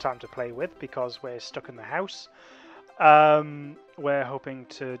bit more time to play with because we're stuck in the house, we're hoping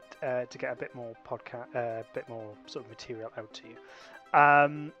to get a bit more bit more sort of material out to you.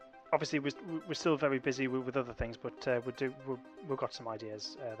 Obviously, we're still very busy with other things, but we've got some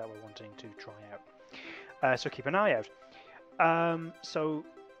ideas that we're wanting to try out. So keep an eye out. So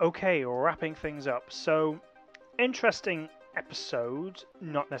okay, wrapping things up. So interesting episode,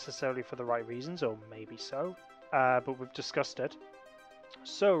 not necessarily for the right reasons, or maybe so, but we've discussed it.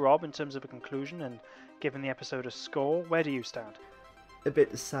 So Rob, in terms of a conclusion and giving the episode a score, where do you stand? A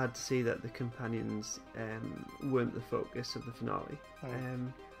bit sad to see that the companions weren't the focus of the finale.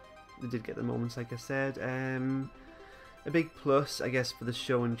 They did get the moments, like I said. A big plus, I guess, for the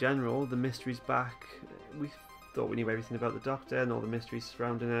show in general. The mystery's back. We thought we knew everything about the Doctor and all the mysteries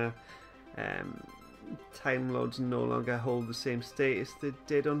surrounding her. Time Lords no longer hold the same status they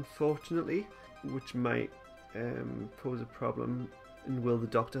did, unfortunately, which might pose a problem. And will the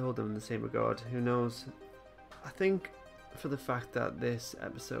Doctor hold them in the same regard? Who knows? I think for the fact that this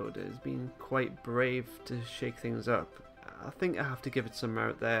episode has been quite brave to shake things up, I think I have to give it some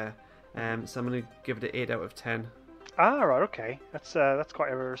merit there. So I'm going to give it an 8 out of 10. Ah, right, okay. That's quite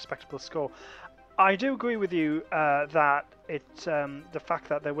a respectable score. I do agree with you that the fact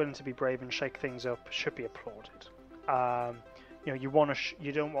that they're willing to be brave and shake things up should be applauded. You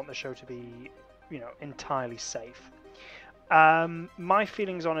don't want the show to be, entirely safe. My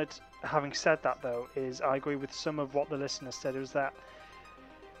feelings on it, having said that though, is I agree with some of what the listener said. It was that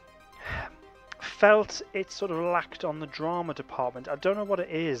felt it sort of lacked on the drama department. I don't know what it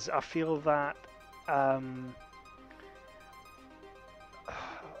is. I feel that I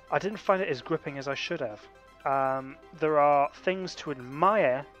didn't find it as gripping as I should have. There are things to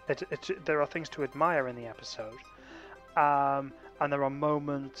admire. There are things to admire in the episode, and there are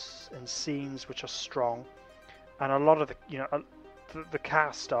moments and scenes which are strong, and a lot of the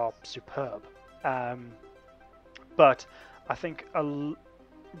cast are superb. But I think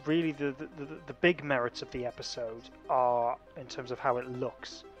really the big merits of the episode are in terms of how it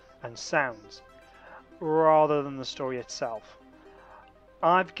looks and sounds, rather than the story itself.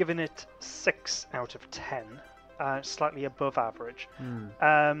 I've given it 6 out of 10, slightly above average.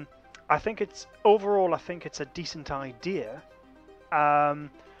 I think it's a decent idea,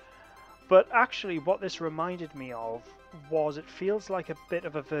 but actually what this reminded me of was it feels like a bit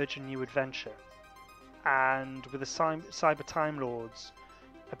of a Virgin New Adventure, and with the Cyber Time Lords,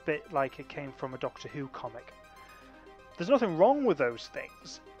 a bit like it came from a Doctor Who comic. There's nothing wrong with those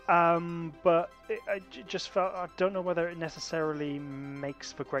things. But I just felt, I don't know whether it necessarily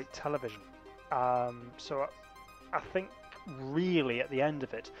makes for great television. So I think really at the end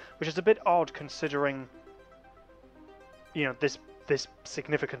of it, which is a bit odd considering, this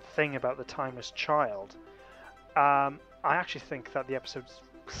significant thing about the Timeless Child, I actually think that the episode's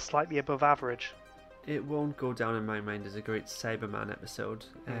slightly above average. It won't go down in my mind as a great Cyberman episode,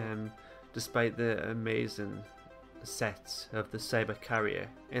 despite the amazing sets of the Cyber Carrier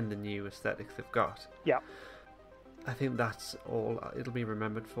in the new aesthetic they've got. Yeah, I think that's all it'll be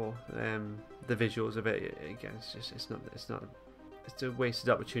remembered for. The visuals of it, again, it's not it's a wasted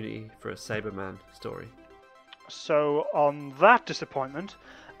opportunity for a Cyberman story. So on that disappointment,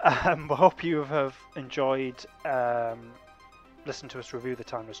 we hope you have enjoyed listening to us review The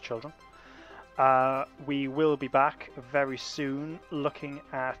Timeless Children. We will be back very soon looking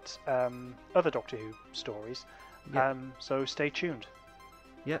at other Doctor Who stories. Yep. So stay tuned.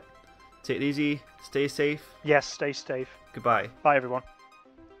 Yep. Take it easy. Stay safe. Yes, stay safe. Goodbye. Bye, everyone.